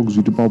কৰি ৰাখক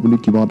যিটোৰ পৰা আপুনি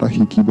কিবা এটা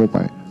শিকিব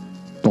পায়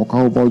টকা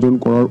উপাৰ্জন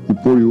কৰাৰ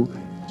উপৰিও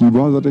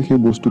কিবা যাতে সেই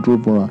বস্তুটোৰ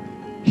পৰা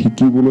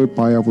শিকিবলৈ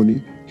পায় আপুনি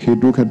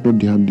সেইটোৰ ক্ষেত্ৰত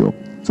ধ্যান দিয়ক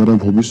যাতে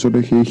ভৱিষ্যতে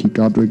সেই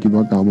শিকাটোৱে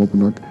কিবা কাম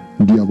আপোনাক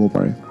দিয়াব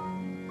পাৰে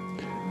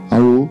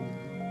আৰু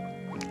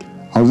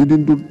আজিৰ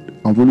দিনটোত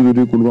আপুনি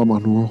যদি কোনোবা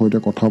মানুহৰ সৈতে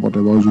কথা পাতে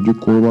বা যদি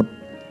ক'ৰবাত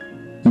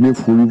এনেই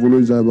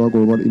ফুৰিবলৈ যায় বা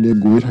ক'ৰবাত এনেই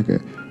গৈ থাকে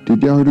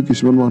তেতিয়া হয়তো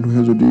কিছুমান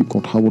মানুহে যদি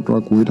কথা বতৰা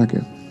কৈ থাকে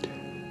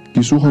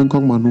কিছু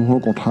সংখ্যক মানুহৰ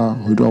কথা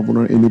হয়তো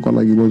আপোনাৰ এনেকুৱা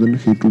লাগিব যেন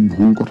সেইটো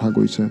ভুল কথা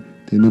কৈছে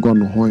তেনেকুৱা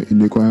নহয়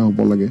এনেকুৱাহে হ'ব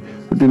লাগে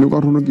তেনেকুৱা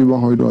ধৰণৰ কিবা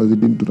হয়তো আজিৰ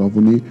দিনটোত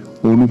আপুনি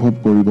অনুভৱ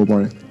কৰিব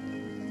পাৰে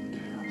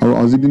আৰু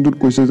আজিৰ দিনটোত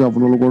কৈছে যে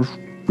আপোনালোকৰ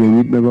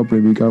প্ৰেমিক নাইবা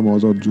প্ৰেমিকাৰ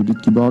মাজত যদি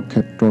কিবা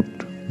ক্ষেত্ৰত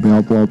বেয়া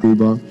পোৱাপুৰি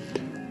বা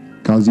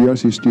কাজিয়াৰ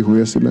সৃষ্টি হৈ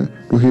আছিলে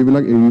তো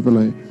সেইবিলাক এৰি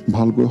পেলাই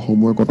ভালকৈ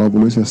সময়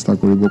কটাবলৈ চেষ্টা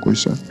কৰিব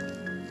কৈছে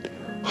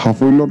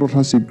সাফল্য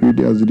তথা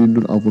স্বীকৃতি আজিৰ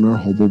দিনটোত আপোনাৰ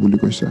হ'ব বুলি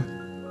কৈছে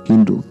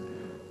কিন্তু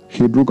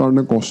সেইটোৰ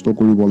কাৰণে কষ্ট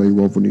কৰিব লাগিব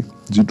আপুনি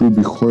যিটো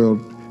বিষয়ত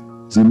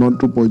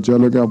যিমানটো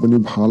পৰ্যায়লৈকে আপুনি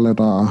ভাল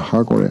এটা আশা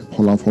কৰে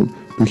ফলাফল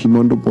তো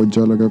সিমানটো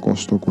পৰ্যায়লৈকে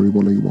কষ্ট কৰিব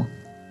লাগিব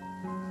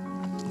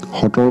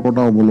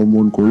সতৰ্কতা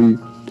অৱলম্বন কৰি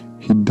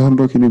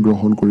সিদ্ধান্তখিনি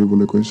গ্ৰহণ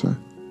কৰিবলৈ কৈছে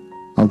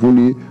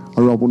আপুনি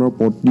আৰু আপোনাৰ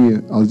পত্নীয়ে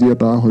আজি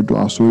এটা হয়তো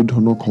আচৰিত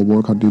ধৰণৰ খবৰ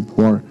খাতি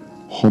পোৱাৰ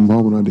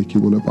সম্ভাৱনা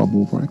দেখিবলৈ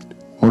পাবও পাৰে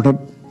অৰ্থাৎ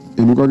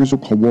এনেকুৱা কিছু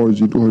খবৰ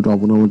যিটো হয়তো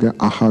আপোনালোকে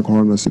আশা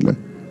কৰা নাছিলে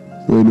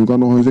তো এনেকুৱা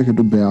নহয় যে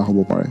সেইটো বেয়া হ'ব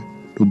পাৰে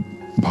তো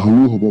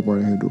ভালো হ'ব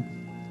পাৰে সেইটো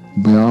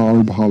বেয়া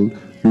আৰু ভাল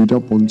দুইটা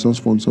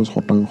 50-50%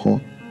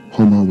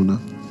 সম্ভাৱনা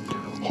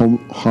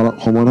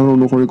সমাধান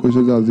অনুসৰি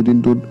কৈছে যে আজিৰ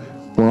দিনটোত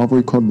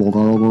পৰাপক্ষত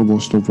বগা ৰঙৰ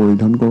বস্ত্ৰ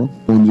পৰিধান কৰক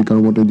পঞ্জিকাৰ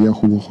মতে দিয়া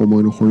শুভ সময়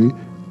অনুসৰি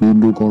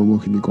দিনটোৰ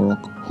কৰ্মখিনি কৰক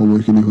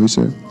সময়খিনি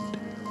হৈছে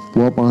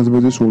পুৱা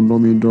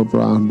 5:54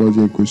 পৰা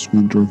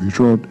 8:21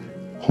 ভিতৰত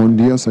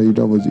সন্ধিয়া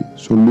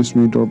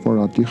 4:40 পৰা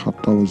ৰাতি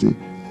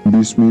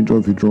 7:20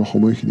 ভিতৰৰ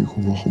সময়খিনি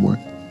শুভ সময়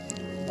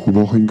শুভ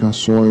সংখ্যা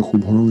 6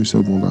 শুভ ৰং হৈছে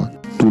বগা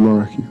তুলা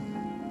ৰাশি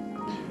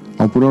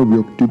আপোনাৰ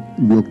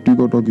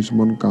ব্যক্তিগত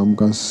কিছুমান কাম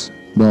কাজ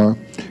বা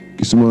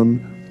কিছুমান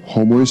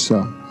সমস্যা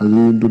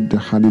আজিৰ দিনটোত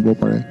দেখা দিব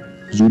পাৰে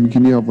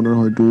যোনখিনি আপোনাৰ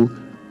হয়তো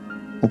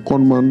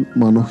অকণমান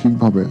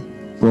মানসিকভাৱে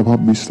প্ৰভাৱ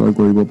বিস্তাৰ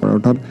কৰিব পাৰে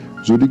অৰ্থাৎ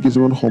যদি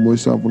কিছুমান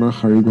সমস্যা আপোনাৰ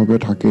শাৰীৰিকভাৱে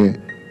থাকে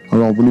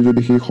আৰু আপুনি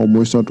যদি সেই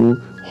সমস্যাটো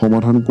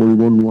সমাধান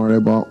কৰিব নোৱাৰে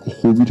বা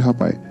অসুবিধা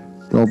পায়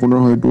তো আপোনাৰ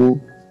হয়তো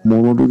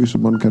মনতো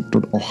কিছুমান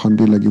ক্ষেত্ৰত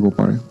অশান্তি লাগিব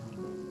পাৰে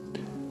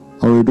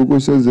আৰু এইটো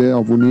কৈছে যে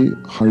আপুনি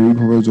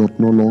শাৰীৰিকভাৱে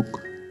যত্ন লওক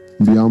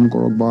ব্যায়াম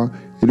কৰক বা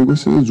এইটো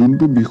কৈছে যে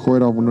যোনটো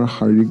বিষয়ত আপোনাৰ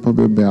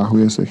শাৰীৰিকভাৱে বেয়া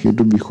হৈ আছে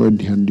সেইটো বিষয়ত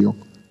ধ্যান দিয়ক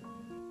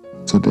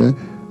যাতে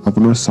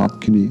আপোনাৰ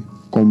চাপখিনি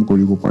কম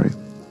কৰিব পাৰে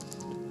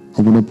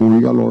আপোনাৰ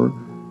পৰিয়ালৰ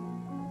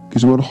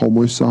কিছুমান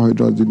সমস্যা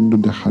হয়তো আজিৰ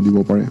দিনটোত দেখা দিব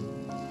পাৰে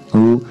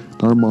আৰু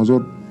তাৰ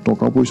মাজত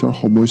টকা পইচাৰ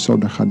সমস্যাও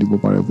দেখা দিব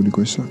পাৰে বুলি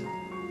কৈছে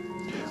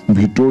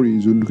ভিতৰি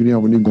যোনখিনি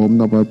আপুনি গম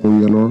নাপায়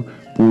পৰিয়ালৰ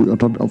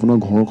অৰ্থাৎ আপোনাৰ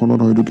ঘৰখনত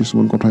হয়তো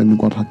কিছুমান কথা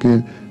এনেকুৱা থাকে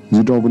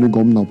যিটো আপুনি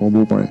গম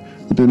নাপাবও পাৰে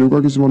তেনেকুৱা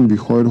কিছুমান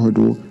বিষয়ত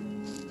হয়তো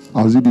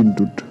আজিৰ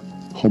দিনটোত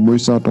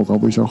সমস্যা টকা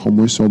পইচাৰ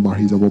সমস্যাও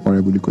বাঢ়ি যাব পাৰে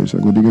বুলি কৈছে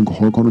গতিকে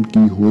ঘৰখনত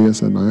কি হৈ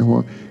আছে নাই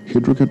হোৱা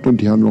সেইটোৰ ক্ষেত্ৰত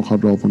ধ্যান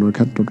ৰখাটো আপোনাৰ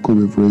ক্ষেত্ৰত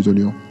খুবেই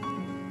প্ৰয়োজনীয়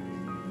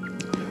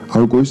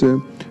আৰু কৈছে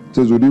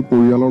যে যদি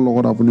পৰিয়ালৰ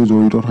লগত আপুনি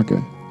জড়িত থাকে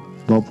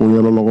বা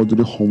পৰিয়ালৰ লগত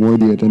যদি সময়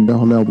দিয়ে তেন্তে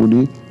হ'লে আপুনি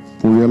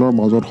পৰিয়ালৰ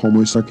মাজত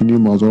সমস্যাখিনিৰ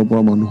মাজৰ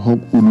পৰা মানুহক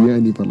উলিয়াই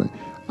আনি পেলাই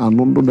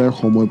আনন্দদায়ক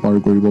সময় পাৰ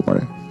কৰিব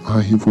পাৰে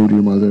হাঁহি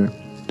ফূৰ্তিৰ মাজেৰে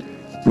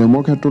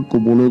প্ৰেমৰ ক্ষেত্ৰত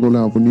ক'বলৈ গ'লে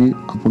আপুনি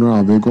আপোনাৰ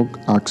আৱেগক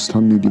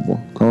আগস্থান নিদিব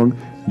কাৰণ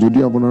যদি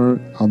আপোনাৰ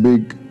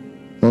আৱেগ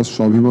বা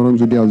স্বাভিমানক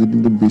যদি আজিৰ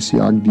দিনটোত বেছি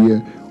আগ দিয়ে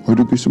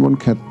হয়তো কিছুমান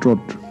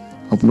ক্ষেত্ৰত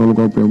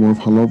আপোনালোকৰ প্ৰেমৰ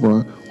ফালৰ পৰা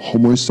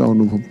সমস্যা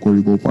অনুভৱ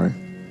কৰিবও পাৰে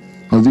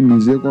আজি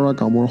নিজে কৰা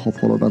কামৰ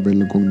সফলতা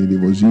বেলেগক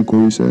নিদিব যি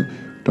কৰিছে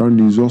তাৰ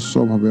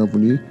নিজস্বভাৱে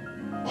আপুনি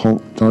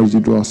তাৰ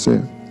যিটো আছে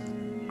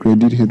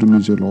ক্ৰেডিট সেইটো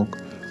নিজে লওক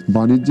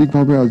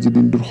বাণিজ্যিকভাৱে আজিৰ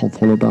দিনটোত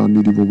সফলতা আনি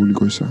দিব বুলি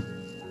কৈছে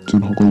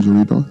যোনসকল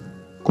জড়িত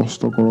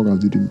কষ্ট কৰক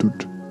আজিৰ দিনটোত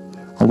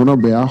আপোনাৰ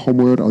বেয়া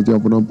সময়ত আজি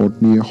আপোনাৰ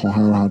পত্নীয়ে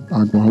সহায়ৰ হাত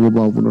আগবঢ়াব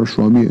বা আপোনাৰ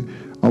স্বামীয়ে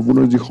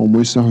আপোনাৰ যি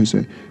সমস্যা হৈছে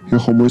সেই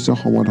সমস্যা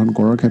সমাধান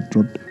কৰাৰ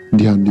ক্ষেত্ৰত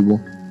ধ্যান দিব।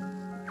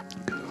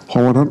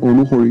 সমাধান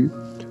অনুসৰি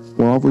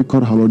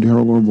পৰাপক্ষত হালধীয়া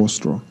ৰঙৰ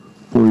বস্ত্ৰ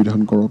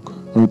পৰিধান কৰক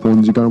আৰু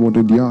পঞ্জিকাৰ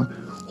মতে দিয়া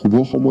শুভ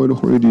সময়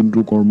অনুসৰি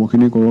দিনটোৰ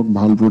কৰ্মখিনি কৰক।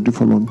 ভাল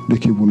প্ৰতিফলন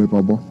দেখিবলৈ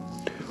পাব।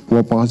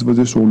 পুৱা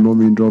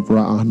 5:54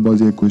 পৰা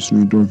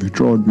 8:21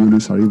 ভিতৰত, বিয়লি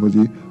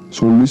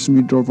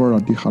 4:40 পৰা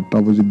ৰাতি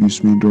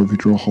 7:20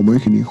 ভিতৰৰ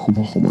সময়খিনি শুভ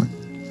সময়।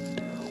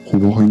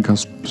 শুভ সংখ্যা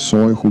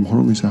 6, শুভ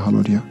ৰং হৈছে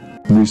হালধীয়া।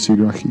 বৃশ্চিক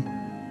ৰাশি,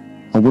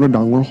 আপোনাৰ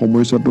ডাঙৰ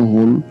সমস্যাটো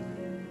হ'ল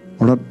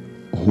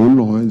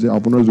নহয় যে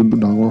আপোনাৰ যোনটো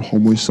ডাঙৰ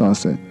সমস্যা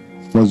আছে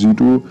বা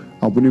যিটো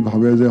আপুনি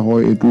ভাবে যে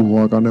হয় এইটো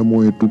হোৱাৰ কাৰণে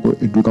মই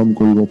এইটো কাম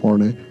কৰিব পৰা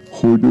নাই,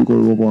 সেইটো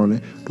কৰিব পৰা নাই,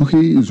 তো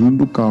সেই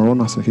যোনটো কাৰণ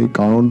আছে সেই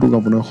কাৰণটোক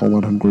আপোনাক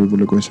সমাধান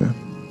কৰিবলৈ কৈছে।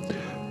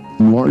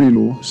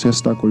 নোৱাৰিলেও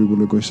চেষ্টা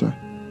কৰিবলৈ কৈছে।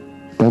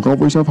 টকা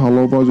পইচা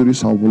ফালৰ পৰা যদি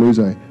চাবলৈ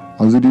যায়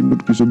আজিৰ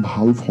দিনটোত কিছু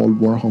ভাল ফল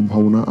পোৱাৰ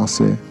সম্ভাৱনা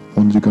আছে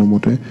পঞ্জিকাৰ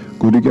মতে।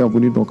 গতিকে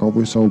আপুনি টকা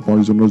পইচা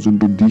উপাৰ্জনৰ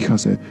যোনটো দিশ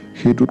আছে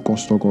সেইটোত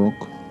কষ্ট কৰক।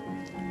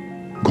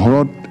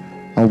 ঘৰত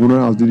আপোনাৰ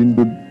আজিৰ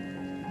দিনটোত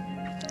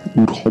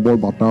উৎসৱৰ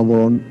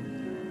বাতাবৰণ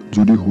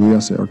যদি হৈ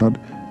আছে, অৰ্থাৎ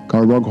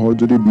কাৰোবাৰ ঘৰত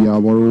যদি বিয়া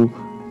বাৰু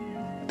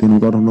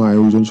তেনেকুৱা ধৰণৰ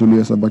আয়োজন চলি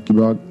আছে বা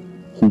কিবা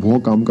শুভ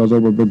কাম কাজৰ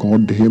বাবে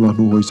ঘৰত ঢেৰ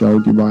মানুহ হৈছে আৰু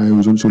কিবা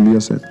আয়োজন চলি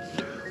আছে,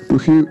 তো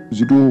সেই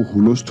যিটো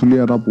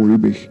হুলস্থুলীয়া এটা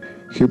পৰিৱেশ,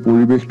 সেই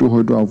পৰিৱেশটো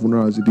হয়তো আপোনাৰ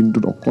আজিৰ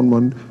দিনটোত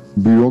অকণমান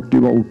বিৰক্তি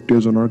বা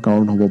উত্তেজনাৰ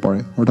কাৰণ হ'ব পাৰে।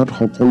 অৰ্থাৎ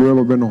সকলোৰে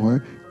বাবে নহয়,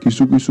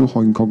 কিছু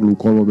সংখ্যক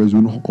লোকৰ বাবে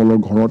যোনসকলৰ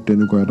ঘৰত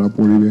তেনেকুৱা এটা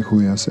পৰিৱেশ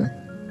হৈ আছে।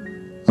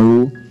 আৰু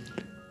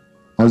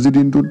আজিৰ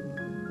দিনটোত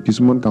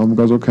কিছুমান কাম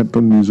কাজৰ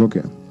ক্ষেত্ৰত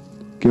নিজকে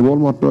কেৱল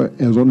মাত্ৰ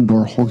এজন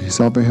দৰ্শক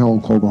হিচাপেহে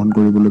অংশগ্ৰহণ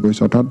কৰিবলৈ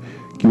কৈছে। অৰ্থাৎ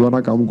কিবা এটা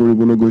কাম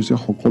কৰিবলৈ গৈছে,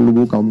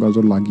 সকলোবোৰ কাম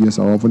কাজত লাগি আছে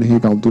আৰু আপুনি সেই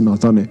কামটো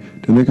নাজানে,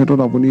 তেনে ক্ষেত্ৰত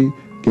আপুনি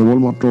কেৱল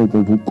মাত্ৰ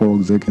উপভোগ কৰক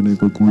যে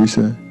কেনেকৈ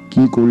কৰিছে,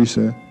 কি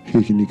কৰিছে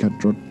সেইখিনি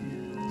ক্ষেত্ৰত।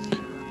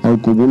 আৰু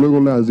ক'বলৈ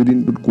গ'লে আজিৰ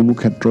দিনটোত কোনো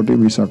ক্ষেত্ৰতে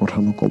মিছা কথা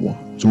নক'ব।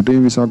 য'তেই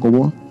মিছা ক'ব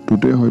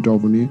ত'তেই হয়তো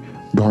আপুনি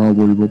ধৰা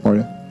পৰিব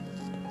পাৰে।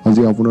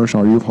 আজি আপোনাৰ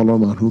চাৰিওফালৰ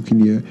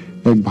মানুহখিনিয়ে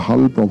এক ভাল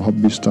প্ৰভাৱ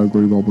বিস্তাৰ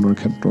কৰিব আপোনাৰ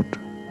ক্ষেত্ৰত।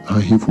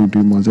 হাঁহি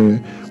ফূৰ্তিৰ মাজেৰে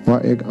বা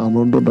এক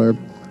আনন্দদায়ক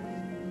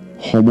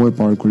সময়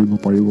পাৰ কৰিব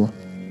পাৰিব।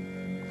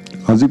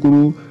 আজি কোনো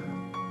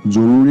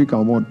জৰুৰী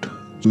কামত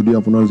যদি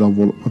আপোনাৰ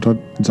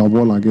যাব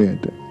লাগে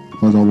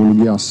বা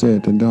যাবলগীয়া আছে,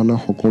 তেন্তে হ'লে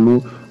সকলো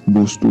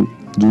বস্তু,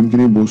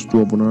 যোনখিনি বস্তু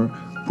আপোনাৰ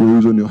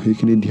প্ৰয়োজনীয়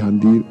সেইখিনি ধ্যান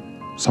দি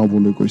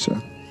চাবলৈ কৈছে।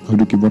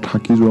 হয়তো কিবা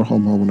থাকি যোৱাৰ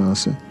সম্ভাৱনা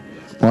আছে।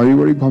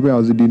 পাৰিবাৰিকভাৱে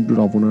আজিৰ দিনটোত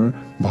আপোনাৰ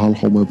ভাল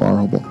সময় পাৰ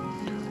হ'ব।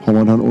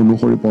 সমাধান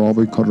অনুসৰি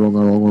পৰাপক্ষত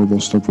ৰঙা ৰঙৰ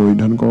বস্ত্ৰ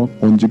পৰিধান কৰক।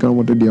 পঞ্জিকাৰ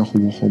মতে দিয়া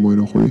শুভ সময়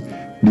অনুসৰি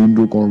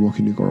দিনটোৰ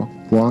কৰ্মখিনি কৰক।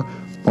 পুৱা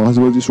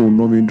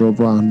 5:54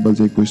 পৰা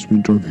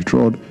 8:21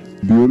 ভিতৰত,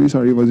 বিয়লি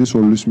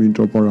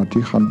 4:40 পৰা ৰাতি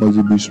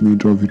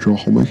 7:20 ভিতৰৰ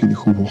সময়খিনি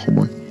শুভ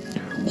সময়।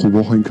 শুভ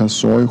সংখ্যা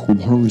 6, শুভ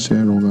ৰং হৈছে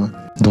ৰঙা।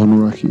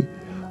 ধনুৰাশি,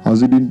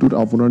 আজিৰ দিনটোত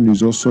আপোনাৰ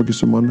নিজস্ব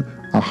কিছুমান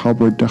আশা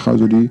প্ৰত্যাশা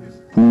যদি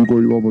পূৰ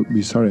কৰিব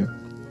বিচাৰে,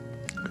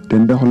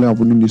 তেন্তে হ'লে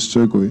আপুনি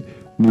নিশ্চয়কৈ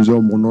নিজৰ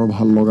মনৰ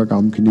ভাল লগা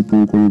কামখিনি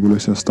পূৰ কৰিবলৈ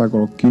চেষ্টা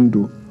কৰক।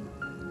 কিন্তু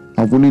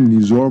আপুনি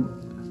নিজৰ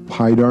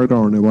ফাইদাৰ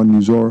কাৰণে বা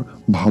নিজৰ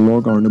ভালৰ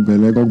কাৰণে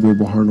বেলেগক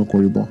ব্যৱহাৰ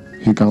নকৰিব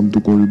সেই কামটো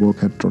কৰিবৰ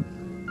ক্ষেত্ৰত,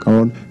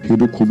 কাৰণ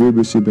সেইটো খুবেই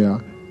বেছি বেয়া।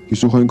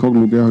 কিছু সংখ্যক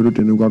লোকে হয়তো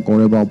তেনেকুৱা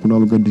কৰে বা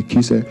আপোনালোকে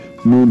দেখিছে,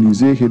 কিন্তু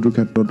নিজেই সেইটো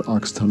ক্ষেত্ৰত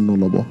আগস্থান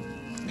নল'ব।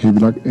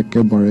 সেইবিলাক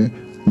একেবাৰে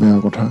বেয়া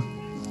কথা।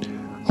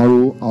 আৰু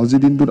আজিৰ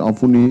দিনটোত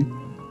আপুনি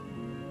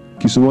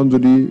কিছুমান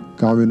যদি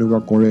কাম এনেকুৱা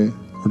কৰে,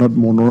 অৰ্থাৎ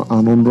মনৰ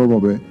আনন্দৰ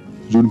বাবে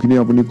যোনখিনি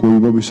আপুনি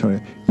কৰিব বিচাৰে,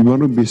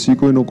 ইমানো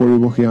বেছিকৈ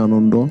নকৰিব সেই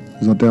আনন্দ,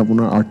 যাতে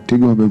আপোনাৰ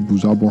আৰ্থিকভাৱে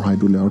বোজা বঢ়াই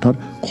তোলে। অৰ্থাৎ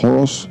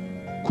খৰচ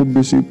খুব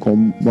বেছি কম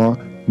বা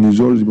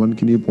নিজৰ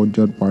যিমানখিনি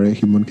পৰ্যায়ত পাৰে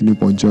সিমানখিনি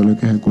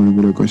পৰ্যায়লৈকেহে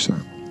কৰিবলৈ কৈছে।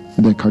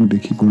 দেখাক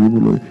দেখি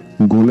কৰিবলৈ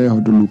গ'লে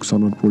হয়তো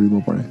লোকচানত পৰিব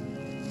পাৰে।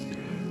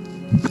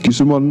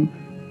 কিছুমান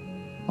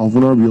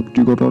আপোনাৰ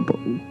ব্যক্তিগত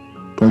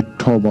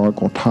তথ্য বা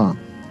কথা,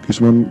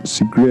 কিছুমান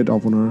চিক্ৰেট,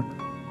 আপোনাৰ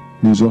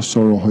নিজস্ব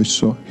ৰহস্য,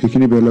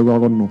 সেইখিনি বেলেগৰ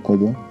আগত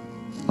নক'ব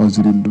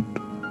আজিৰ দিনটোত।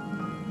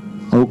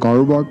 আৰু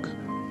কাৰোবাক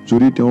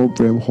যদি তেওঁৰ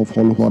প্ৰেম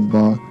সফল হোৱাত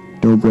বা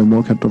তেওঁৰ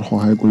প্ৰেমৰ ক্ষেত্ৰত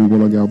সহায় কৰিব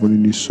লাগে, আপুনি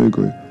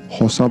নিশ্চয়কৈ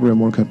সঁচা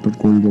প্ৰেমৰ ক্ষেত্ৰত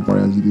কৰিব পাৰে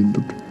আজিৰ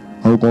দিনটোত।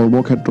 আৰু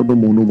কৰ্মক্ষেত্ৰতো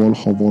মনোবল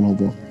সবল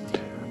হ'ব।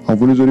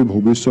 আপুনি যদি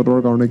ভৱিষ্যতৰ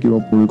কাৰণে কিবা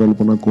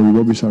পৰিকল্পনা কৰিব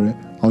বিচাৰে,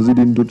 আজিৰ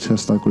দিনটোত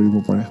চেষ্টা কৰিব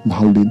পাৰে,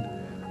 ভাল দিন।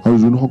 আৰু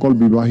যোনসকল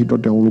বিবাহিত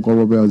তেওঁলোকৰ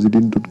বাবে আজিৰ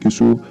দিনটোত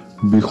কিছু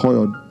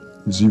বিষয়ত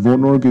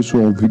জীৱনৰ কিছু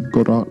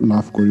অভিজ্ঞতা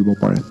লাভ কৰিব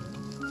পাৰে।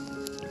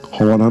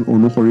 সমাধান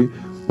অনুসৰি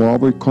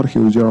পৰাপক্ষত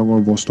সেউজীয়া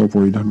ৰঙৰ বস্ত্ৰ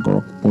পৰিধান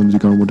কৰক।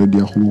 পঞ্জিকাৰ মতে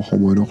দিয়া শুভ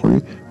সময় অনুসৰি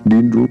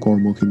দিনটোৰ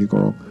কৰ্মখিনি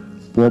কৰক।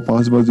 পুৱা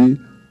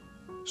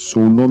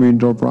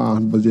 5:54 পৰা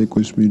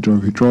 8:21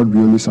 ভিতৰত,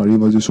 বিয়লি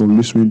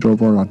 4:40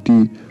 পৰা ৰাতি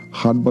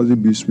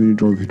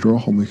 7:20 ভিতৰৰ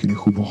সময়খিনি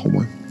শুভ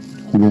সময়।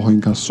 শুভ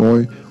সংখ্যা 6,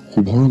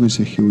 শুভ ৰং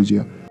হৈছে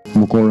সেউজীয়া।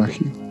 মকৰ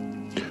ৰাশি,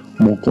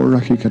 মকৰ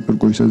ৰাশিৰ ক্ষেত্ৰত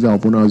কৈছে যে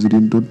আপোনাৰ আজিৰ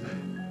দিনটোত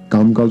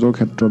কাম কাজৰ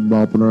ক্ষেত্ৰত বা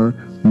আপোনাৰ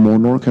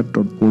মনৰ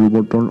ক্ষেত্ৰত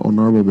পৰিৱৰ্তন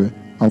অনাৰ বাবে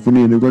আপুনি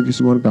এনেকুৱা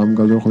কিছুমান কাম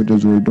কাজৰ সৈতে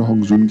জড়িত হওক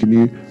যোনখিনি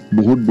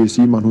বহুত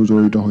বেছি মানুহ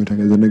জড়িত হৈ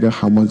থাকে, যেনেকৈ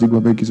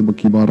সামাজিকভাৱে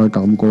কিবা এটা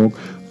কাম কৰক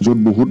য'ত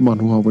বহুত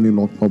মানুহ আপুনি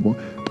লগ পাব,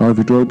 তাৰ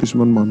ভিতৰত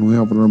কিছুমান মানুহে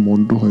আপোনাৰ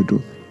মনটো হয়তো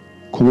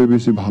খুবেই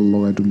বেছি ভাল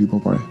লগাই তুলিব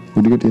পাৰে।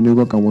 গতিকে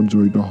তেনেকুৱা কামত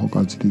জড়িত হওক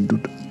আজিৰ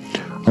দিনটোত।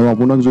 আৰু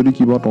আপোনাক যদি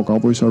কিবা টকা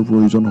পইচাৰ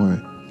প্ৰয়োজন হয়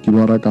কিবা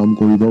এটা কাম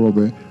কৰিবৰ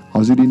বাবে,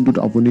 আজিৰ দিনটোত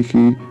আপুনি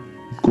সেই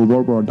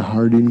ক'ৰবাৰ পৰা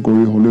ধাৰ ঋণ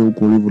কৰি হ'লেও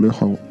কৰিবলৈ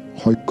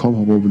সক্ষম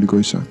হ'ব বুলি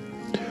কৈছে।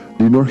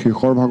 দিনৰ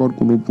শেষৰ ভাগত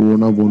কোনো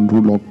পুৰণা বন্ধু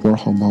লগ পোৱাৰ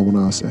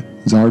সম্ভাৱনা আছে,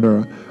 যাৰ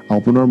দ্বাৰা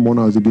আপোনাৰ মন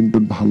আজিৰ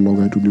দিনটোত ভাল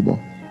লগাই তুলিব।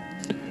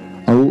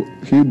 আৰু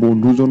সেই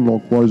বন্ধুজন লগ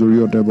পোৱাৰ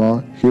জৰিয়তে বা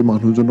সেই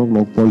মানুহজনক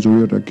লগ পোৱাৰ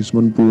জৰিয়তে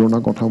কিছুমান পুৰণা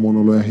কথা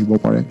মনলৈ আহিব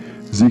পাৰে,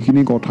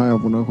 যিখিনি কথাই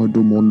আপোনাক হয়তো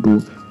মনটো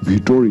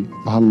ভিতৰি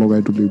ভাল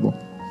লগাই তুলিব।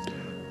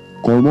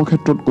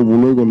 কৰ্মক্ষেত্ৰত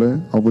ক'বলৈ গ'লে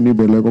আপুনি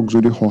বেলেগক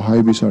যদি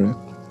সহায় বিচাৰে,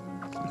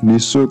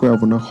 নিশ্চয়কৈ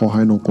আপোনাক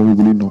সহায় নকৰোঁ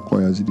বুলি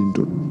নকয় আজিৰ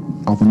দিনটোত।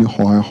 আপুনি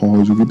সহায়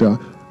সহযোগিতা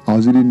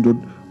আজিৰ দিনটোত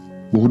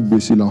বহুত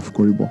বেছি লাভ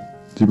কৰিব,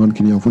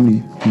 যিমানখিনি আপুনি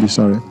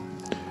বিচাৰে।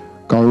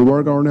 কাৰোবাৰ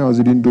কাৰণে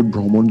আজিৰ দিনটোত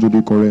ভ্ৰমণ যদি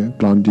কৰে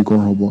ক্লান্তিকৰ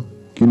হ'ব,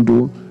 কিন্তু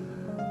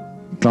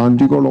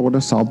ক্লান্তিকৰ লগতে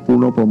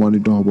চাপপূৰ্ণ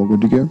প্ৰমাণিত হ'ব।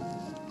 গতিকে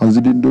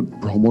আজিৰ দিনটোত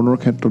ভ্ৰমণৰ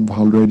ক্ষেত্ৰত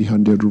ভালদৰে ধ্যান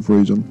দিয়াটো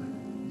প্ৰয়োজন।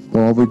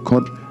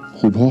 পৰাপক্ষত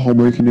শুভ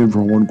সময়খিনিত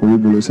ভ্ৰমণ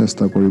কৰিবলৈ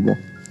চেষ্টা কৰিব।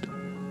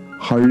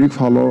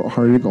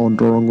 শাৰীৰিক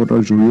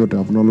অন্তৰংগতাৰ জৰিয়তে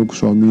আপোনালোক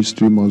স্বামী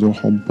স্ত্ৰীৰ মাজৰ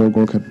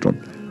সম্পৰ্কৰ ক্ষেত্ৰত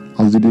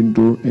আজিৰ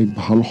দিনটোৰ এক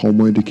ভাল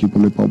সময়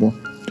দেখিবলৈ পাব।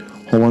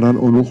 সমাধান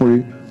অনুসৰি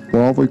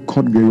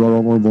পৰাপক্ষত গেৰুৱা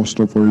ৰঙৰ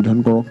বস্ত্ৰ পৰিধান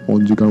কৰক।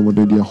 পঞ্জিকাৰ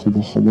মতে দিয়া শুভ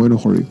সময়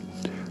অনুসৰি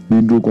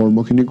দিনটোৰ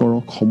কৰ্মখিনি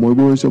কৰক।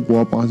 সময়বোৰ হৈছে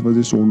পুৱা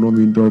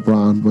 5:54 পৰা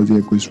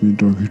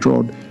 8:21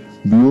 ভিতৰত,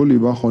 বিয়লি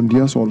বা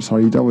সন্ধিয়া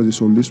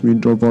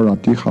 4:40 পৰা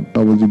ৰাতি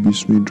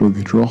 7:20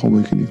 ভিতৰৰ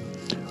সময়খিনি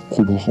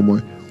শুভ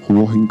সময়। শুভ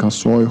সংখ্যা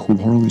 6, শুভ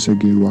ৰং হৈছে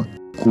গেৰুৱা।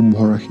 কুম্ভ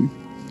ৰাশি।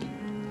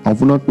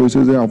 আপোনাক কৈছে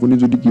যে আপুনি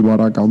যদি কিবা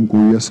এটা কাম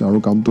কৰি আছে আৰু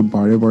কামটোত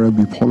বাৰে বাৰে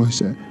বিফল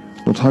হৈছে,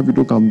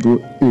 তথাপিতো কামটো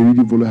এৰি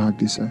দিবলৈ হাক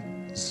দিছে।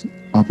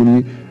 আপুনি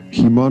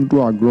সিমানটো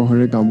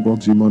আগ্ৰহেৰে কাম কৰক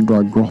যিমানটো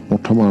আগ্ৰহ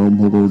প্ৰথম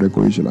আৰম্ভ কৰোঁতে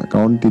কৰিছিলে,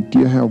 কাৰণ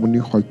তেতিয়াহে আপুনি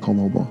সক্ষম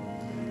হ'ব।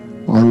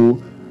 আৰু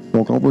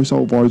টকা পইচা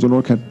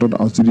উপাৰ্জনৰ ক্ষেত্ৰত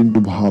আজিৰ দিনটো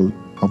ভাল।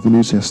 আপুনি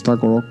চেষ্টা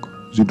কৰক,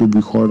 যিটো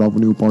বিষয়ত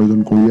আপুনি উপাৰ্জন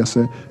কৰি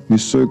আছে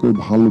নিশ্চয়কৈ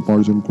ভাল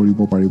উপাৰ্জন কৰিব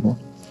পাৰিব।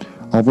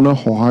 আপোনাৰ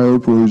সহায়ৰ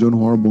প্ৰয়োজন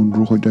হোৱাৰ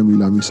বন্ধুৰ সৈতে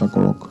মিলা মিছা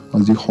কৰক।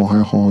 আজি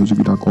সহায়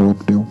সহযোগিতা কৰক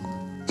তেওঁক,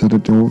 যাতে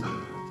তেওঁ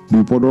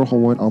বিপদৰ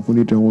সময়ত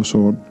আপুনি তেওঁৰ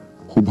ওচৰত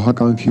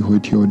শুভাকাংক্ষী হৈ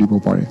থিয় দিব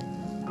পাৰে।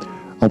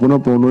 আপোনাৰ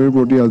প্ৰণয়ৰ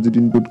প্ৰতি আজিৰ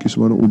দিনটোত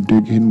কিছুমান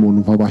উদ্বেগহীন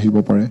মনোভাৱ আহিব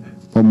পাৰে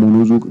বা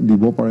মনোযোগ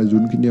দিব পাৰে,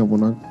 যোনখিনি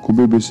আপোনাক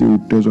খুবেই বেছি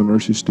উত্তেজনাৰ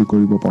সৃষ্টি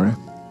কৰিব পাৰে।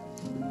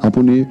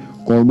 আপুনি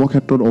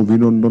কৰ্মক্ষেত্ৰত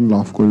অভিনন্দন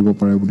লাভ কৰিব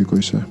পাৰে বুলি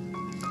কৈছে।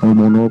 আৰু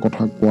মনৰ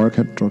কথা কোৱাৰ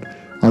ক্ষেত্ৰত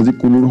আজি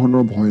কোনো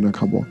ধৰণৰ ভয়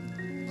নাখাব।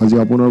 আজি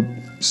আপোনাৰ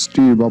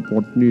স্ত্ৰীৰ বা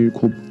পত্নীৰ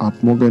খুব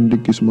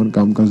আত্মকেন্দ্ৰিক কিছুমান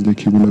কাম কাজ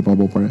দেখিবলৈ পাব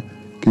পাৰে।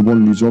 কেৱল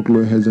নিজক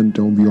লৈহে যেন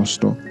তেওঁ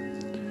ব্যস্ত,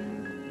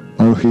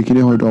 আৰু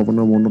সেইখিনি হয়তো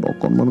আপোনাৰ মনত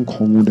অকণমান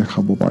খঙো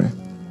দেখাব পাৰে।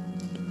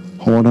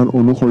 সমাধান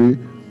অনুসৰি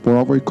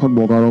পৰাপক্ষত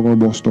বগা ৰঙৰ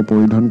বস্ত্ৰ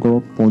পৰিধান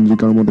কৰক।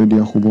 পঞ্জিকাৰ মতে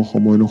দিয়া শুভ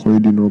সময় অনুসৰি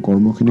দিনৰ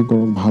কৰ্মখিনি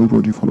কৰক। ভাল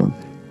প্ৰতিফলন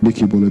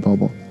দেখিবলৈ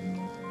পাব।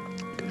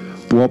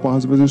 পুৱা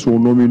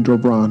 5:54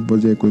 পৰা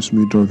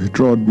 8:21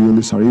 ভিতৰত,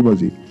 বিয়লি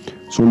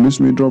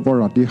 4:40 পৰা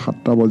ৰাতি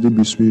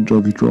 7:20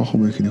 ভিতৰৰ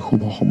সময়খিনি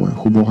শুভ সময়।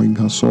 শুভ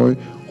সংখ্যা 6,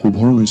 শুভ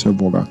ৰং হৈছে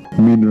বগা।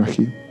 মীন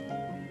ৰাশি।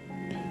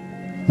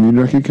 মীন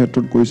ৰাশিৰ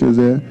ক্ষেত্ৰত কৈছে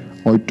যে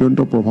অত্যন্ত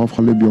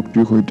প্ৰভাৱশালী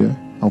ব্যক্তিৰ সৈতে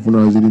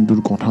আপোনাৰ আজিৰ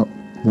দিনটোত কথা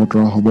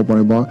বতৰা হ'ব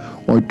পাৰে, বা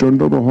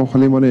অত্যন্ত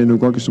প্ৰভাৱশালী মানে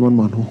এনেকুৱা কিছুমান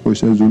মানুহ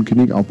কৈছে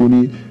যোনখিনিক আপুনি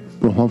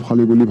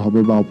প্ৰভাৱশালী বুলি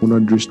ভাবে বা আপোনাৰ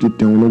দৃষ্টিত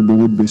তেওঁলোক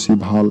বহুত বেছি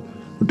ভাল।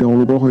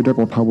 তেওঁলোকৰ সৈতে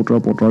কথা বতৰা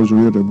পতাৰ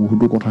জৰিয়তে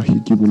বহুতো কথা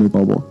শিকিবলৈ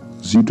পাব,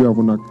 যিটোৱে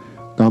আপোনাক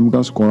কাম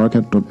কাজ কৰাৰ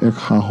ক্ষেত্ৰত এক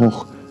সাহস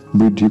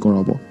বৃদ্ধি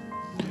কৰাব।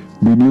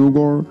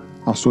 বিনিয়োগৰ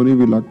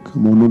আঁচনিবিলাক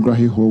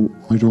মনোগ্ৰাহী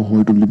হয়তো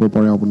হৈ তুলিব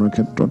পাৰে আপোনাৰ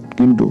ক্ষেত্ৰত,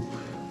 কিন্তু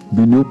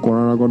বিনিয়োগ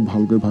কৰাৰ আগত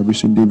ভালকৈ ভাবি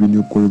চিন্তি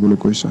বিনিয়োগ কৰিবলৈ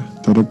কৈছে,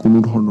 যাতে কোনো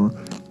ধৰণৰ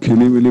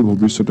খেলি মেলি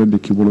ভৱিষ্যতে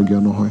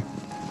দেখিবলগীয়া নহয়।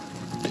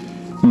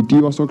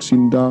 ইতিবাচক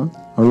চিন্তা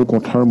আৰু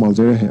কথাৰ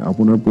মাজেৰেহে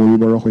আপোনাৰ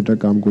পৰিবাৰৰ সৈতে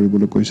কাম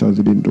কৰিবলৈ কৈছে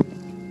আজিৰ দিনটোত।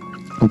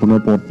 আপোনাৰ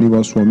পত্নী বা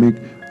স্বামীক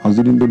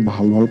আজিৰ দিনটোত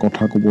ভাল ভাল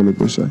কথা ক'বলৈ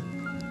কৈছে।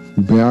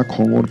 বেয়া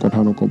খঙত কথা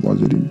নক'ব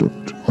আজিৰ দিনটোত,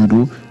 হয়তো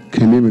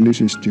খেলি মেলি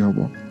সৃষ্টি হ'ব।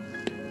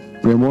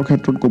 প্ৰেমৰ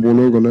ক্ষেত্ৰত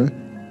ক'বলৈ গ'লে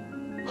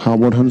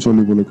সাৱধান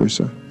চলিবলৈ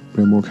কৈছে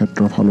প্ৰেমৰ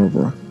ক্ষেত্ৰৰ ফালৰ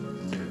পৰা।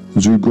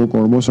 যোগ্য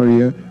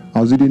কৰ্মচাৰীয়ে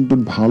আজিৰ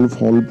দিনটোত ভাল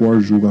ফল পোৱাৰ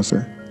যোগ আছে।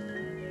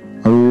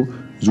 আৰু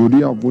যদি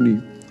আপুনি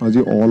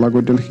আজি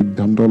অলাগতিয়াল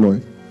সিদ্ধান্ত লয়,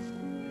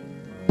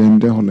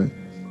 তেন্তে হ'লে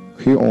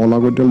সেই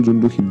অলাগতিয়াল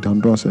যোনটো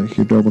সিদ্ধান্ত আছে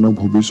সেইটো আপোনাক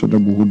ভৱিষ্যতে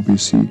বহুত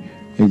বেছি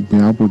এক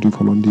বেয়া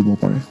প্ৰতিফলন দিব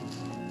পাৰে।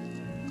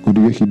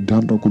 গতিকে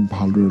সিদ্ধান্ত খুব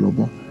ভালদৰে ল'ব।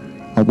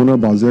 আপোনাৰ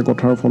বাজে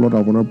কথাৰ ফলত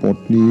আপোনাৰ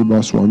পত্নী বা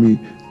স্বামী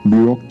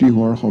বিৰক্তি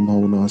হোৱাৰ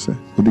সম্ভাৱনা আছে।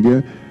 গতিকে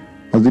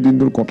আজিৰ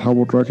দিনটোৰ কথা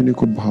বতৰাখিনি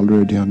খুব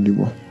ভালদৰে ধ্যান দিব।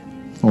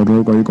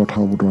 অদৰকাৰী কথা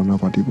বতৰা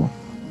নাপাতিব।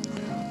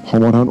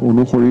 সমাধান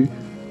অনুসৰি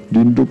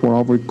দিনটো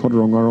পৰাপক্ষত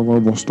ৰঙা ৰঙৰ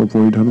বস্ত্ৰ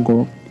পৰিধান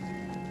কৰক।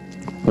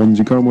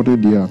 পঞ্জিকাৰ মতে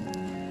দিয়া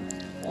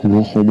শুভ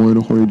সময়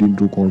অনুসৰি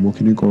দিনটোৰ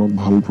কৰ্মখিনি কৰক,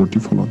 ভাল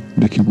প্ৰতিফলন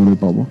দেখিবলৈ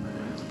পাব।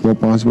 পুৱা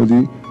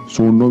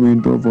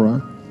 5:54 পৰা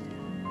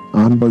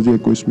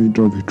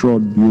 8:21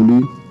 ভিতৰত, বিয়লি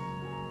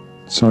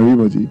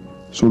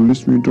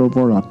 4:40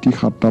 পৰা ৰাতি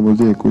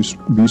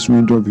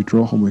 7:20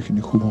 ভিতৰৰ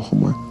সময়খিনি শুভ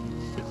সময়।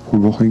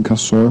 শুভ সংখ্যা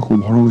 6, শুভ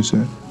ৰং হৈছে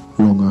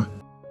ৰঙা।